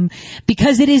spawns from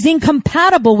because it is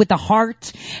incompatible with the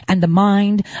heart and the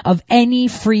mind of any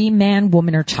free man,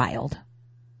 woman, or child.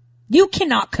 You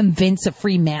cannot convince a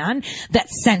free man that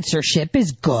censorship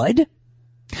is good.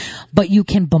 But you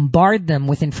can bombard them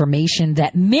with information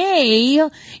that may,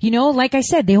 like I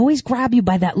said, they always grab you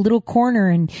by that little corner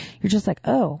and you're just like,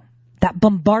 oh, that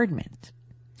bombardment.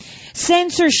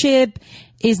 Censorship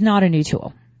is not a new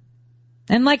tool.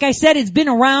 And like I said, it's been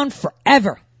around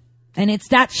forever. And it's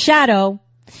that shadow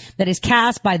that is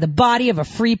cast by the body of a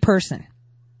free person.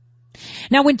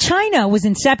 Now, when China was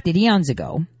incepted eons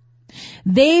ago,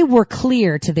 they were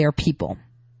clear to their people.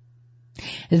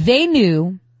 They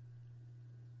knew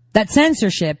that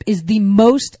censorship is the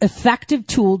most effective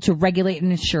tool to regulate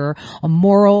and ensure a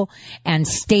moral and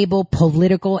stable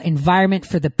political environment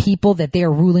for the people that they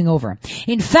are ruling over.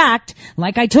 In fact,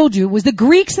 like I told you, it was the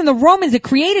Greeks and the Romans that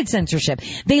created censorship.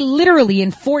 They literally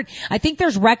I think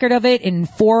there's record of it in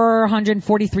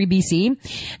 443 BC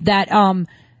that,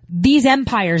 these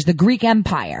empires, the Greek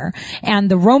Empire and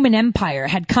the Roman Empire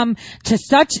have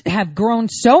grown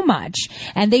so much,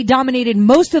 and they dominated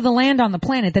most of the land on the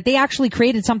planet that they actually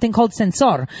created something called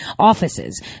censor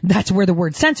offices. That's where the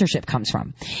word censorship comes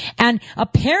from. And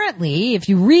apparently, if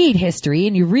you read history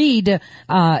and you read,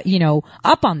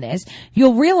 up on this,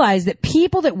 you'll realize that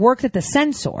people that worked at the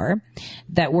censor,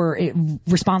 that were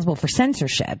responsible for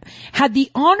censorship, had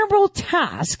the honorable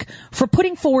task for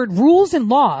putting forward rules and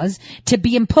laws to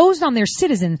be imposed on their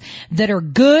citizens that are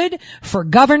good for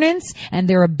governance and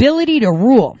their ability to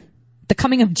rule. The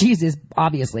coming of Jesus,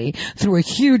 obviously, threw a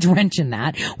huge wrench in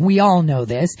that. We all know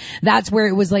this. That's where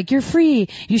it was like, you're free.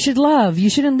 You should love.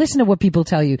 You shouldn't listen to what people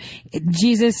tell you.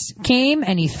 Jesus came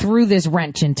and he threw this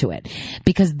wrench into it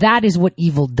because that is what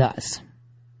evil does.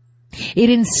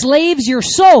 It enslaves your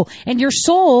soul, and your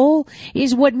soul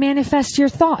is what manifests your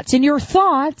thoughts, and your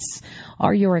thoughts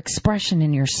are your expression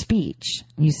in your speech.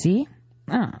 You see?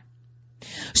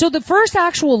 So the first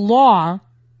actual law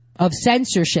of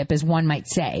censorship, as one might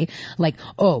say, like,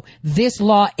 oh, this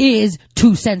law is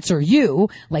to censor you,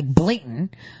 like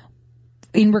blatant,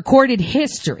 in recorded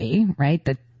history, right,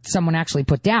 that someone actually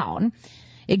put down,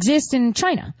 exists in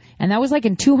China. And that was like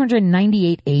in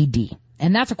 298 AD.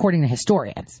 And that's according to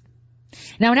historians.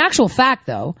 Now, in actual fact,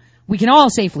 though, we can all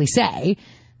safely say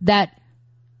that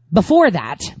before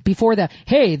the,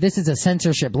 hey, this is a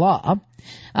censorship law,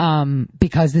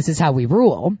 because this is how we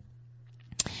rule,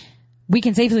 we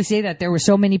can safely say that there were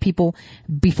so many people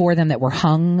before them that were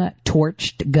hung,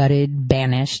 torched, gutted,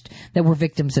 banished, that were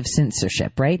victims of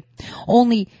censorship, right?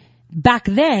 Only back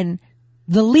then,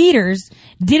 the leaders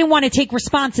didn't want to take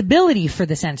responsibility for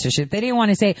the censorship. They didn't want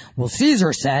to say, well,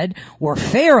 Caesar said, or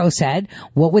Pharaoh said.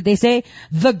 What would they say?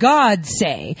 The gods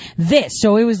say this.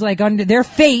 So it was like under their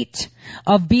fate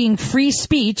of being free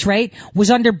speech, right,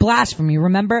 was under blasphemy.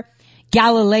 Remember?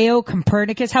 Galileo,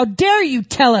 Copernicus, how dare you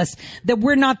tell us that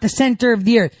we're not the center of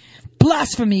the earth?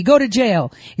 Blasphemy, go to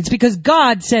jail. It's because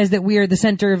God says that we are the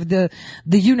center of the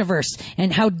universe.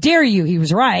 And how dare you? He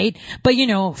was right. But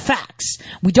facts.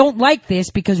 We don't like this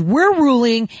because we're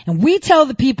ruling and we tell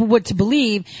the people what to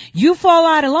believe. You fall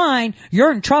out of line,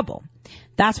 you're in trouble.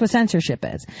 That's what censorship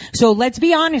is. So let's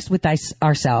be honest with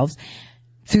ourselves.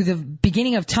 Through the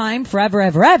beginning of time, forever,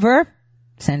 ever, ever,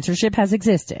 censorship has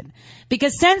existed.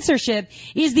 Because censorship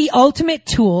is the ultimate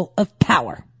tool of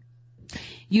power.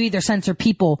 You either censor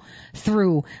people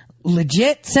through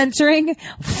legit censoring,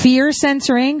 fear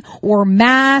censoring, or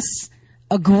mass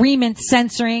agreement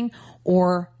censoring,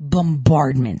 or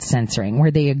bombardment censoring,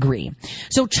 where they agree.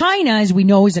 So China, as we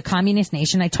know, is a communist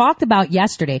nation. I talked about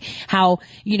yesterday how,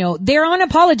 they're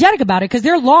unapologetic about it because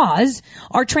their laws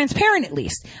are transparent, at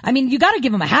least. I mean, you got to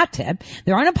give them a hat tip.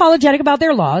 They're unapologetic about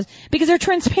their laws because they're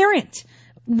transparent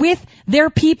with their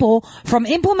people, from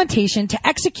implementation to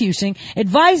execution,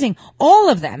 advising all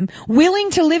of them,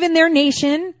 willing to live in their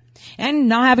nation and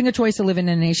not having a choice to live in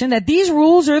a nation, that these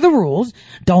rules are the rules.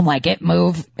 Don't like it,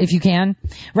 move if you can,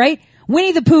 right?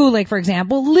 Winnie the Pooh, like, for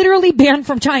example, literally banned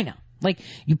from China. Like,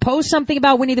 you post something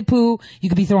about Winnie the Pooh, you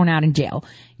could be thrown out in jail.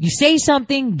 You say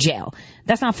something, jail.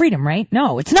 That's not freedom, right?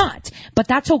 No, it's not. But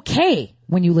that's okay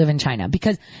when you live in China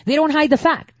because they don't hide the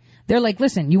fact. They're like,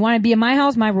 listen, you want to be in my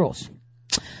house, my rules.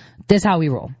 This is how we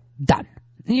roll. Done.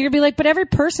 And you're going to be like, but every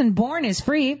person born is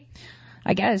free.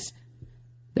 I guess.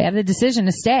 They have the decision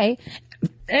to stay.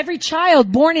 Every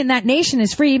child born in that nation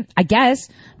is free. I guess.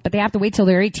 But they have to wait till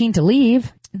they're 18 to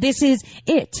leave. This is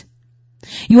it.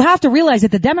 You have to realize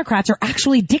that the Democrats are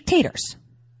actually dictators.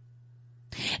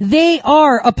 They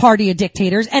are a party of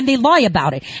dictators, and they lie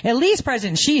about it. At least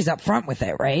President Xi's up front with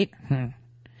it, right?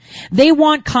 They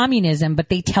want communism, but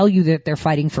they tell you that they're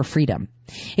fighting for freedom.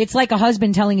 It's like a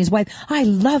husband telling his wife, I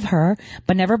love her,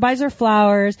 but never buys her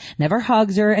flowers, never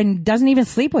hugs her, and doesn't even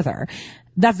sleep with her.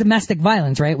 That's domestic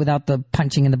violence, right? Without the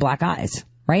punching in the black eyes.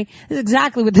 Right? This is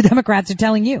exactly what the Democrats are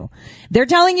telling you. They're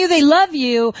telling you they love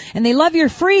you and they love your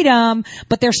freedom,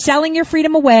 but they're selling your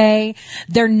freedom away.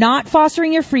 They're not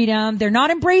fostering your freedom. They're not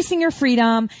embracing your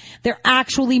freedom. They're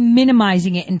actually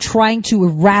minimizing it and trying to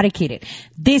eradicate it.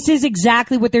 This is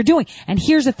exactly what they're doing. And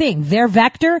here's the thing. Their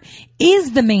vector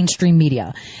is the mainstream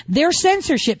media. Their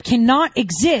censorship cannot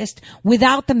exist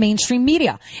without the mainstream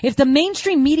media. If the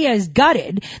mainstream media is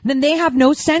gutted, then they have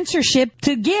no censorship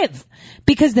to give.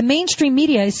 Because the mainstream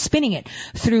media is spinning it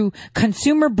through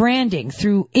consumer branding,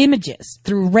 through images,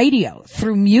 through radio,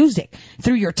 through music,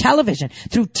 through your television,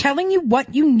 through telling you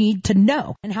what you need to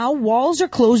know and how walls are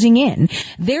closing in.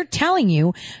 They're telling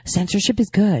you censorship is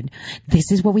good.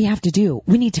 This is what we have to do.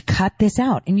 We need to cut this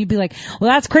out. And you'd be like, well,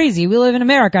 that's crazy. We live in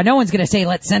America. No one's going to say,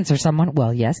 let's censor someone.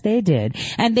 Well, yes, they did.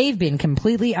 And they've been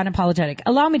completely unapologetic.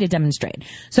 Allow me to demonstrate.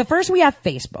 So first we have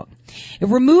Facebook. It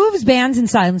removes, bans, and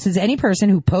silences any person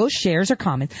who posts, shares, or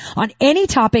comments on any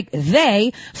topic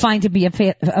they find to be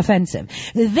offensive.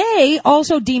 They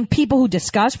also deem people who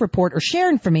discuss, report, or share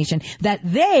information that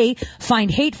they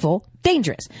find hateful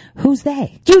dangerous. Who's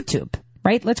they? YouTube,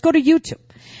 right? Let's go to YouTube.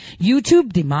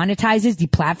 YouTube demonetizes,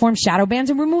 deplatforms, shadow bans,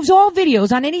 and removes all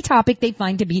videos on any topic they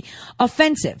find to be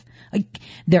offensive.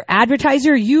 Their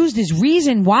advertiser used as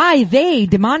reason why they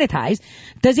demonetize.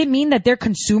 Does it mean that their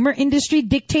consumer industry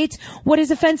dictates what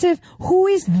is offensive? Who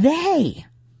is they?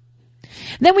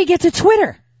 Then we get to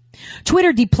Twitter.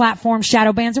 Twitter deplatforms,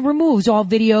 shadow bans, and removes all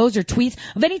videos or tweets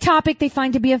of any topic they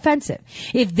find to be offensive.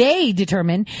 If they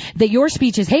determine that your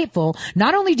speech is hateful,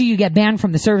 not only do you get banned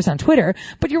from the service on Twitter,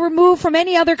 but you're removed from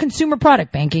any other consumer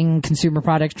product, banking, consumer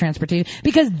products, transportation,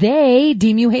 because they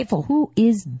deem you hateful. Who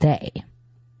is they?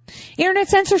 Internet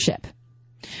censorship.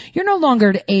 You're no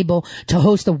longer able to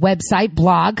host a website,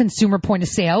 blog, consumer point of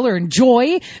sale, or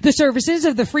enjoy the services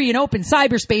of the free and open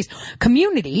cyberspace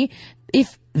community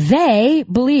if they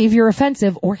believe you're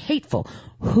offensive or hateful.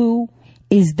 Who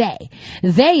is they?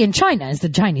 They in China is the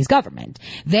Chinese government.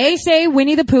 They say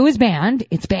Winnie the Pooh is banned.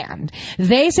 It's banned.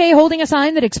 They say holding a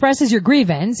sign that expresses your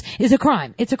grievance is a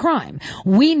crime. It's a crime.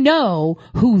 We know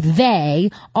who they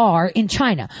are in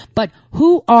China. But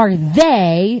who are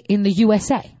they in the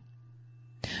USA?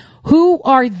 Who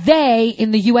are they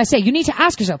in the USA? You need to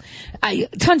ask yourself.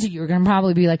 Tons of you are going to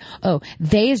probably be like, oh,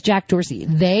 they is Jack Dorsey.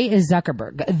 They is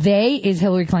Zuckerberg. They is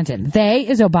Hillary Clinton. They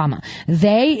is Obama.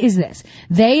 They is this.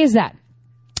 They is that.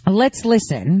 Let's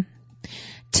listen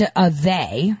to a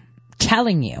they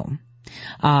telling you,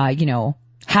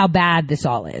 how bad this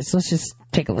all is. Let's just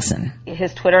take a listen.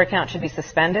 His Twitter account should be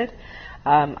suspended.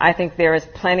 I think there is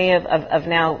plenty of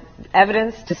now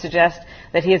evidence to suggest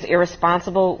that he is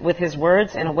irresponsible with his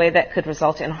words in a way that could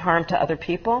result in harm to other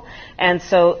people. And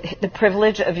so the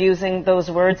privilege of using those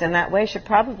words in that way should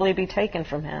probably be taken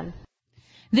from him.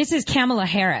 This is Kamala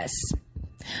Harris,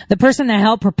 the person that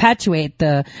helped perpetuate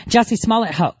the Jussie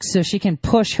Smollett hoax so she can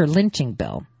push her lynching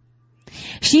bill.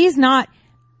 She's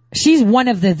one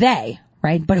of the they,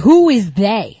 right? But who is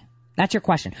they? That's your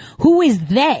question. Who is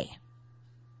they?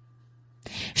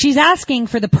 She's asking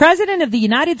for the President of the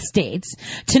United States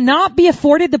to not be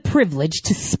afforded the privilege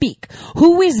to speak.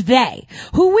 Who is they?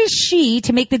 Who is she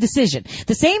to make the decision?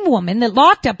 The same woman that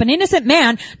locked up an innocent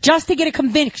man just to get a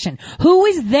conviction. Who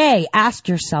is they? Ask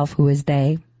yourself, who is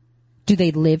they? Do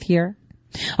they live here?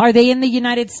 Are they in the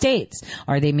United States?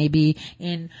 Are they maybe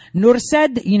in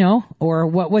Nursed, or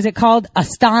what was it called?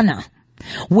 Astana.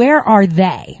 Where are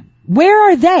they?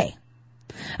 Where are they?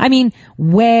 I mean,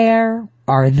 where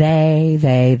are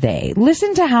they?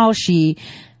 Listen to how she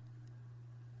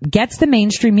gets the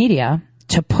mainstream media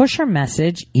to push her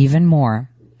message even more.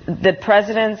 The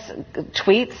president's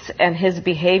tweets and his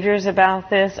behaviors about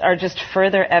this are just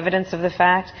further evidence of the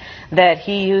fact that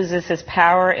he uses his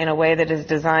power in a way that is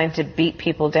designed to beat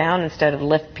people down instead of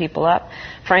lift people up.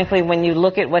 Frankly, when you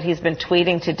look at what he's been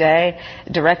tweeting today,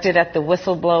 directed at the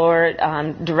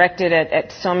whistleblower, directed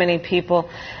at so many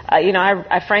people,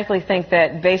 I frankly think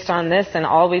that based on this and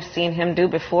all we've seen him do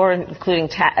before, including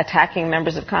attacking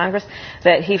members of Congress,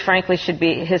 that he frankly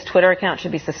his Twitter account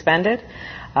should be suspended.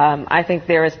 I think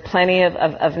there is plenty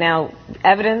of now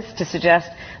evidence to suggest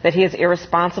that he is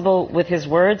irresponsible with his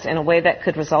words in a way that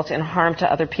could result in harm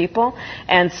to other people.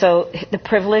 And so the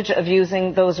privilege of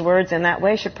using those words in that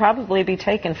way should probably be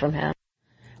taken from him.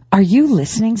 Are you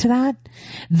listening to that?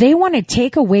 They want to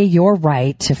take away your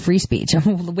right to free speech.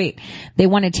 Wait, they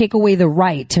want to take away the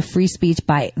right to free speech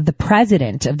by the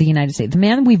president of the United States, the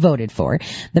man we voted for,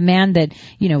 the man that,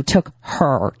 took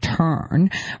her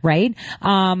turn, right?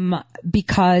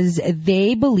 Because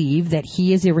they believe that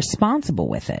he is irresponsible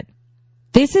with it.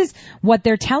 This is what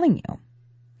they're telling you.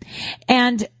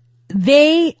 And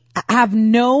they have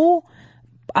no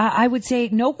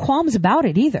qualms about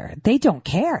it either. They don't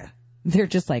care. They're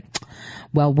just like,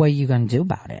 well, what are you going to do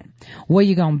about it? What are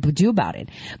you going to do about it?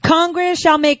 Congress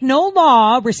shall make no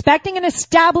law respecting an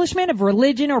establishment of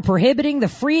religion or prohibiting the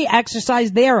free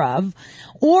exercise thereof,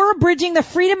 or abridging the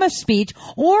freedom of speech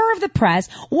or of the press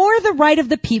or the right of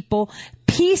the people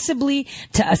peaceably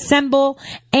to assemble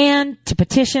and to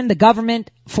petition the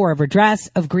government for a redress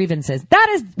of grievances. That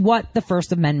is what the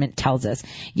First Amendment tells us.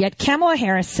 Yet Kamala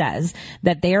Harris says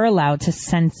that they are allowed to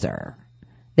censor.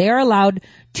 They are allowed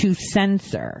to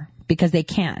censor because they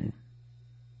can.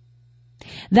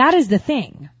 That is the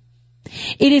thing.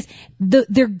 It is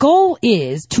their goal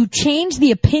is to change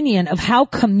the opinion of how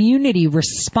community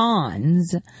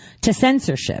responds to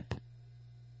censorship.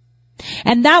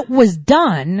 And that was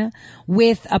done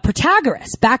with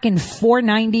Protagoras back in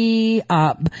 490,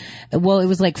 it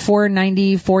was like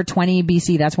 490, 420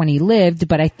 BC. That's when he lived.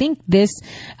 But I think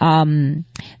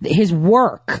his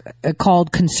work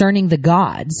called Concerning the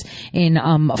Gods in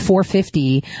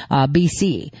 450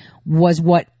 BC was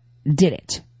what did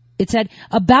it. It said,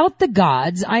 about the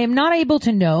gods, I am not able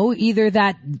to know either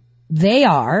that they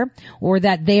are or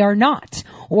that they are not,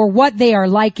 or what they are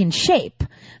like in shape.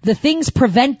 The things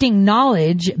preventing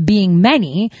knowledge being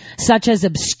many, such as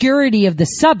obscurity of the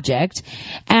subject,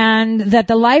 and that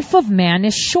the life of man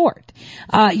is short.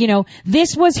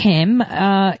 This was him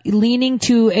leaning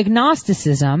to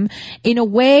agnosticism in a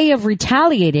way of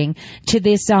retaliating to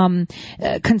this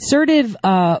conservative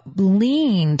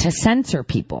lean to censor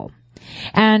people.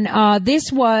 And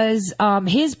this was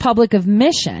his public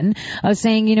admission of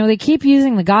saying, they keep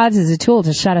using the gods as a tool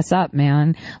to shut us up,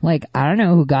 man. Like, I don't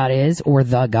know who God is or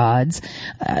the gods.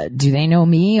 Do they know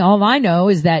me? All I know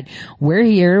is that we're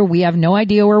here. We have no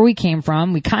idea where we came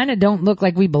from. We kind of don't look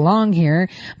like we belong here,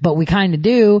 but we kind of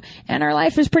do. And our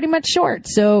life is pretty much short.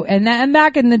 So, and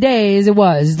back in the days, it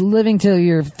was living till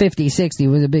you're 50, 60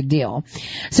 was a big deal.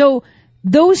 So,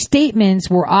 those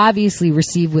statements were obviously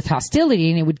received with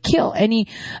hostility, and it would kill any,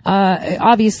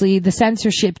 obviously the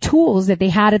censorship tools that they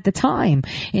had at the time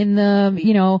in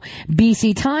the,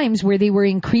 BC times, where they were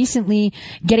increasingly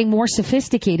getting more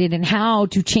sophisticated in how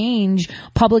to change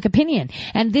public opinion.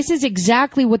 And this is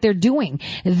exactly what they're doing.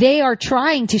 They are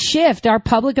trying to shift our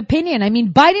public opinion. I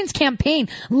mean, Biden's campaign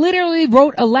literally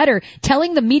wrote a letter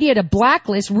telling the media to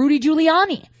blacklist Rudy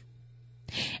Giuliani.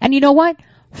 And you know what?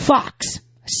 Fox,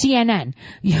 CNN,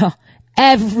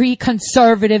 every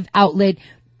conservative outlet,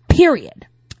 period,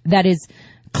 that is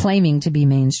claiming to be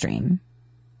mainstream.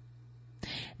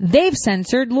 They've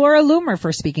censored Laura Loomer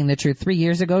for speaking the truth. 3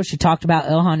 years ago, she talked about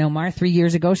Ilhan Omar. 3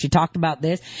 years ago, she talked about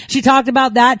this. She talked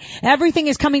about that. Everything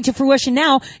is coming to fruition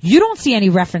now. You don't see any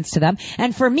reference to them.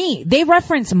 And for me, they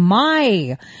reference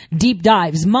my deep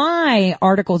dives, my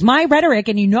articles, my rhetoric.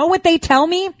 And you know what they tell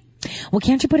me? Well,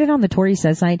 can't you put it on the Tory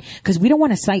Says site? Because we don't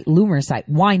want to cite Loomer's site.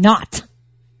 Why not?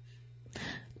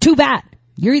 Too bad.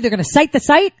 You're either going to cite the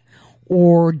site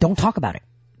or don't talk about it.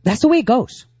 That's the way it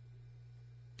goes.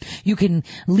 You can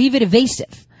leave it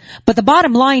evasive. But the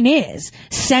bottom line is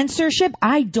censorship.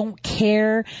 I don't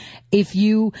care if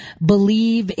you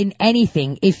believe in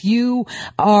anything. If you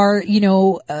are,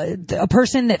 a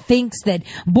person that thinks that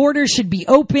borders should be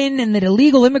open and that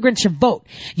illegal immigrants should vote,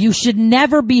 you should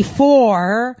never be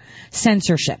for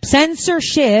censorship.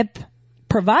 Censorship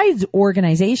provides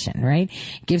organization, right?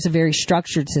 It gives a very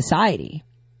structured society.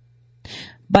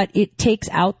 But it takes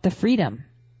out the freedom.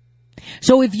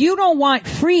 So if you don't want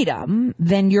freedom,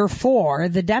 then you're for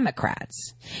the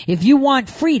Democrats. If you want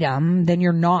freedom, then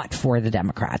you're not for the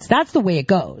Democrats. That's the way it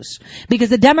goes. Because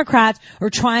the Democrats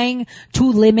are trying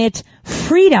to limit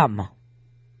freedom.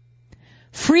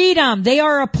 Freedom. They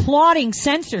are applauding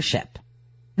censorship.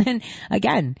 And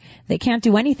again, they can't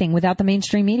do anything without the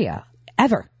mainstream media.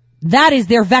 Ever. That is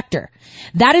their vector.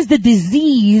 That is the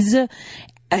disease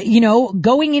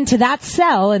going into that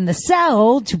cell, and the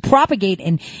cell to propagate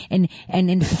and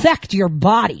infect your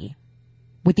body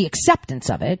with the acceptance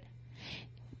of it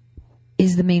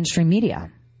is the mainstream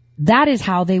media. That is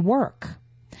how they work.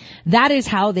 That is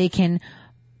how they can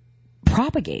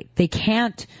propagate. They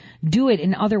can't do it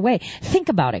in other way. Think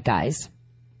about it, guys.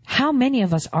 How many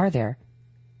of us are there?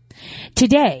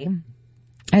 Today,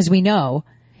 as we know,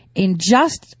 in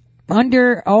just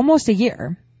under almost a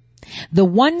year, the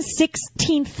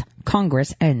 1/16th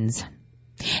Congress ends.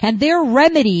 And their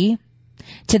remedy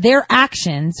to their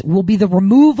actions will be the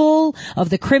removal of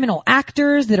the criminal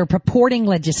actors that are purporting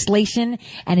legislation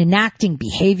and enacting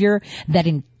behavior that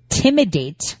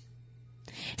intimidate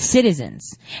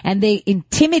citizens. And they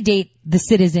intimidate the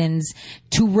citizens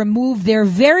to remove their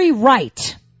very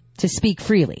right to speak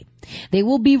freely. They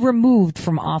will be removed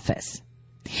from office.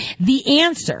 The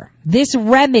answer, this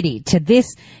remedy to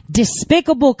this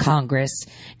despicable Congress,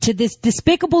 to this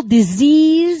despicable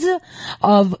disease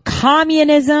of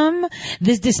communism,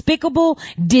 this despicable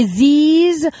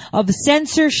disease of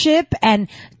censorship and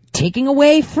taking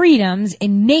away freedoms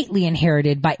innately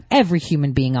inherited by every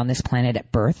human being on this planet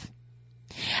at birth.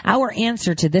 Our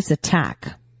answer to this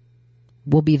attack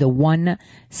will be the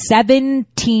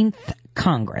 1/17th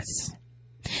Congress.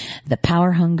 The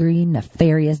power-hungry,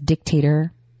 nefarious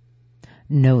dictator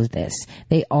knows this.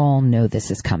 They all know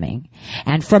this is coming.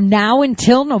 And from now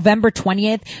until November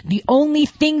 20th, the only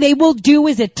thing they will do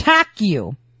is attack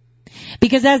you.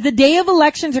 Because as the day of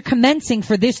elections are commencing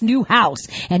for this new House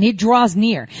and it draws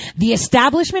near, the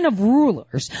establishment of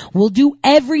rulers will do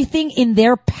everything in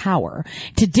their power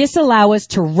to disallow us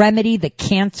to remedy the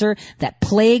cancer that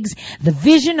plagues the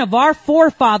vision of our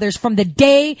forefathers from the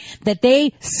day that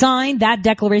they signed that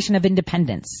Declaration of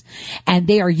Independence. And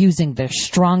they are using the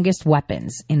strongest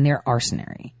weapons in their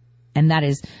arsenal. And that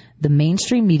is the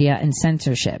mainstream media and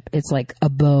censorship. It's like a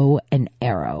bow and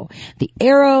arrow. The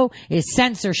arrow is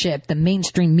censorship. The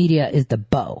mainstream media is the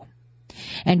bow.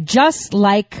 And just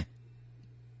like,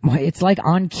 it's like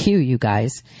on cue, you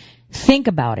guys. Think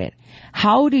about it.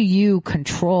 How do you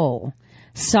control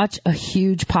such a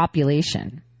huge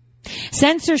population?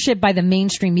 Censorship by the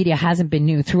mainstream media hasn't been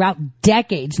new. Throughout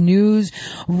decades, news,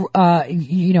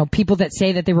 people that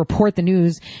say that they report the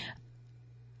news,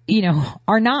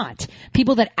 are not.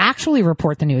 People that actually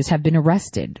report the news have been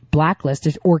arrested,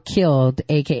 blacklisted, or killed,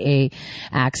 aka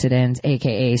accidents,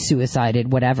 aka suicided,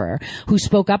 whatever, who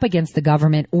spoke up against the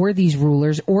government or these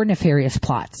rulers or nefarious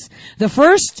plots. The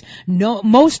first,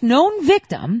 most known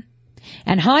victim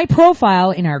and high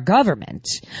profile in our government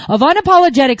of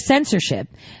unapologetic censorship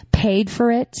paid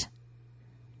for it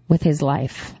with his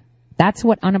life. That's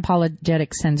what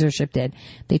unapologetic censorship did.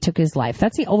 They took his life.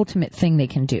 That's the ultimate thing they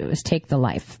can do, is take the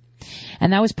life.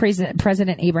 And that was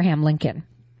President Abraham Lincoln.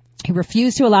 He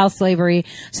refused to allow slavery,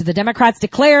 so the Democrats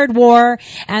declared war,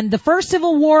 and the first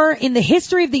civil war in the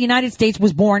history of the United States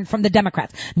was born from the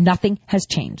Democrats. Nothing has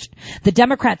changed. The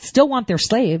Democrats still want their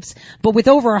slaves, but with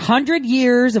over 100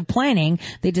 years of planning,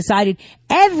 they decided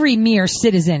every mere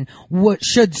citizen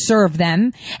should serve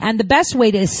them, and the best way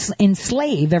to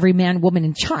enslave every man, woman,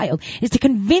 and child is to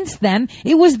convince them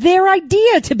it was their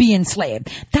idea to be enslaved.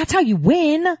 That's how you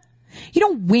win. You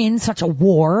don't win such a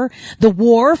war, the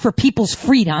war for people's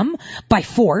freedom, by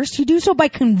force. You do so by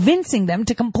convincing them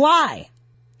to comply.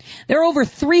 There are over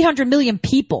 300 million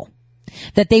people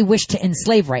that they wish to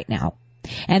enslave right now.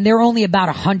 And there are only about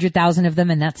 100,000 of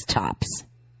them, and that's tops.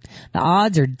 The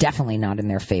odds are definitely not in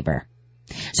their favor.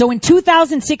 So in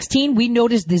 2016, we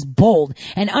noticed this bold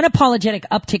and unapologetic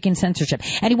uptick in censorship.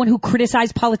 Anyone who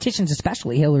criticized politicians,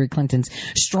 especially Hillary Clinton's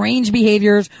strange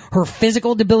behaviors, her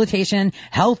physical debilitation,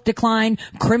 health decline,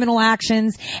 criminal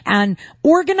actions, and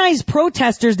organized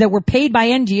protesters that were paid by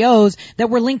NGOs that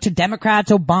were linked to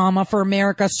Democrats, Obama for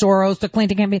America, Soros, the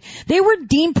Clinton campaign, they were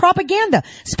deemed propaganda.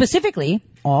 Specifically,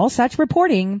 all such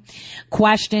reporting,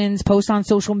 questions, posts on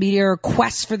social media, or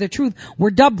quests for the truth were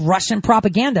dubbed Russian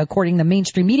propaganda, according to the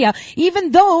mainstream media,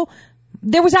 even though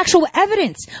there was actual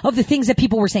evidence of the things that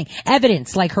people were saying.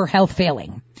 Evidence like her health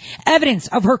failing. Evidence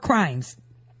of her crimes.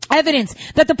 Evidence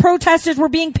that the protesters were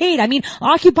being paid. I mean,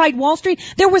 Occupy Wall Street,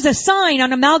 there was a sign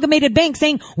on Amalgamated Bank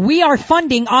saying, "We are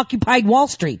funding Occupy Wall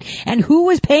Street." And who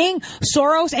was paying?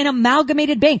 Soros and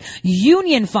Amalgamated Bank.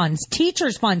 Union funds,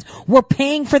 teachers' funds were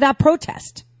paying for that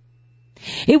protest.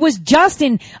 It was just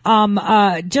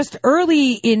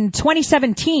early in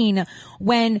 2017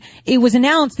 when it was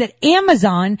announced that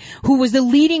Amazon, who was the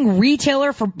leading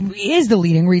retailer for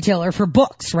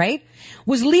books, right?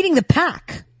 Was leading the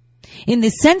pack in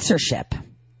this censorship.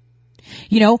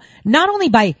 Not only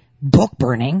by book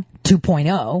burning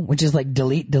 2.0, which is like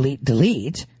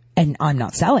delete, and I'm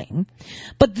not selling,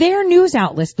 but their news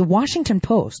outlets, the Washington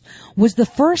Post, was the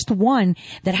first one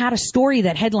that had a story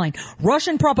that headlined,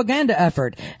 "Russian propaganda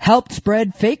effort helped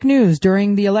spread fake news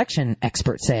during the election,"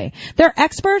 experts say. Their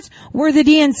experts were the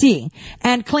DNC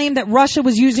and claimed that Russia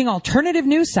was using alternative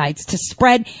news sites to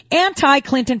spread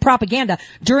anti-Clinton propaganda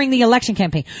during the election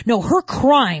campaign. No, her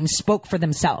crimes spoke for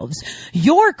themselves.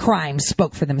 Your crimes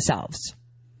spoke for themselves.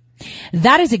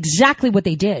 That is exactly what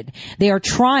they did. They are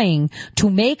trying to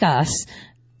make us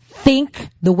think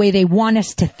the way they want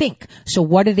us to think. So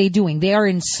what are they doing? They are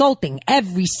insulting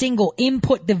every single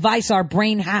input device our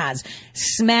brain has.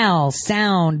 Smell,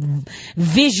 sound,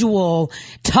 visual,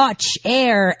 touch,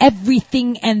 air,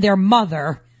 everything and their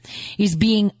mother is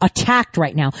being attacked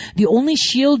right now. The only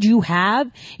shield you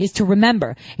have is to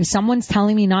remember, if someone's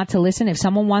telling me not to listen, if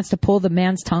someone wants to pull the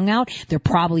man's tongue out, they're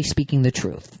probably speaking the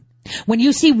truth. When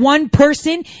you see one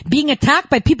person being attacked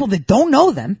by people that don't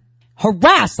know them,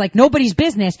 harassed like nobody's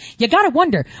business, you gotta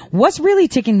wonder, what's really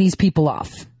ticking these people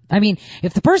off? I mean,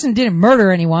 if the person didn't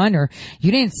murder anyone, or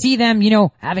you didn't see them,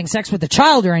 having sex with a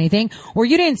child or anything, or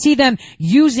you didn't see them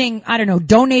using,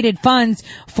 donated funds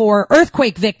for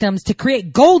earthquake victims to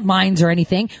create gold mines or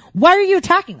anything, why are you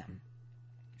attacking them?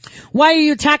 Why are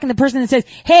you attacking the person that says,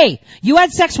 hey, you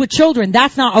had sex with children,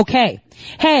 that's not okay.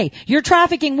 Hey, you're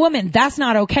trafficking women, that's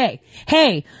not okay.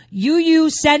 Hey, you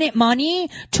use Senate money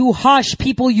to hush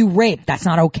people you rape, that's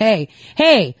not okay.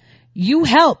 Hey, you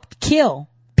helped kill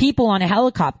people on a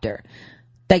helicopter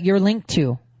that you're linked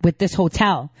to with this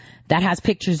hotel that has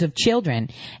pictures of children,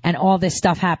 and all this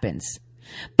stuff happens.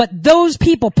 But those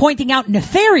people pointing out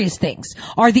nefarious things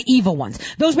are the evil ones.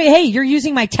 Those way, hey, you're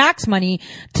using my tax money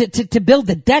to build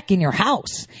the deck in your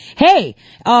house. Hey,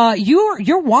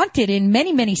 you're wanted in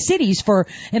many, many cities for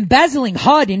embezzling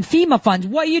HUD and FEMA funds.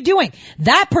 What are you doing?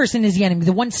 That person is the enemy.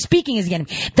 The one speaking is the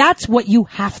enemy. That's what you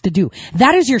have to do.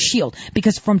 That is your shield.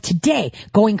 Because from today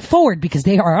going forward, because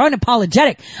they are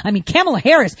unapologetic. I mean, Kamala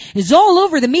Harris is all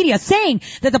over the media saying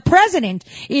that the president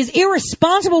is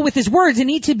irresponsible with his words and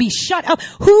needs to be shut up.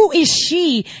 Who is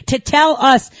she to tell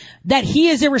us that he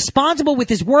is irresponsible with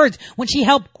his words when she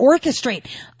helped orchestrate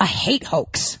a hate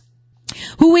hoax?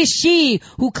 Who is she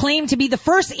who claimed to be the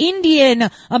first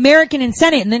Indian American in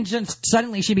Senate and then just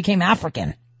suddenly she became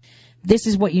African? This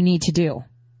is what you need to do.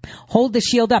 Hold the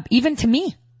shield up, even to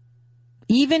me.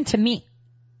 Even to me.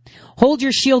 Hold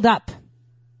your shield up.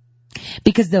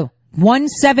 Because the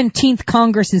 117th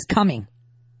Congress is coming.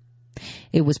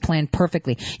 It was planned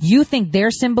perfectly. You think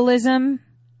their symbolism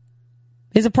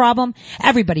is a problem?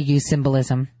 Everybody used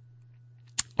symbolism.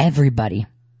 Everybody.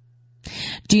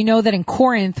 Do you know that in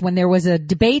Corinth, when there was a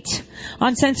debate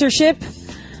on censorship,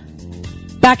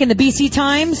 back in the BC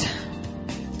times,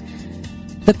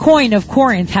 the coin of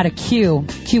Corinth had a Q.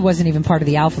 Q wasn't even part of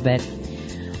the alphabet.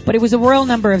 But it was a royal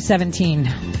number of 17.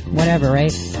 Whatever,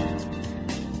 right?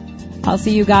 I'll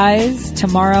see you guys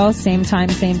tomorrow, same time,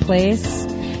 same place.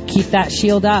 Keep that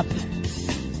shield up.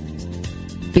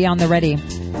 Be on the ready.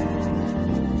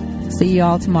 See you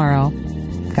all tomorrow.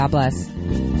 God bless.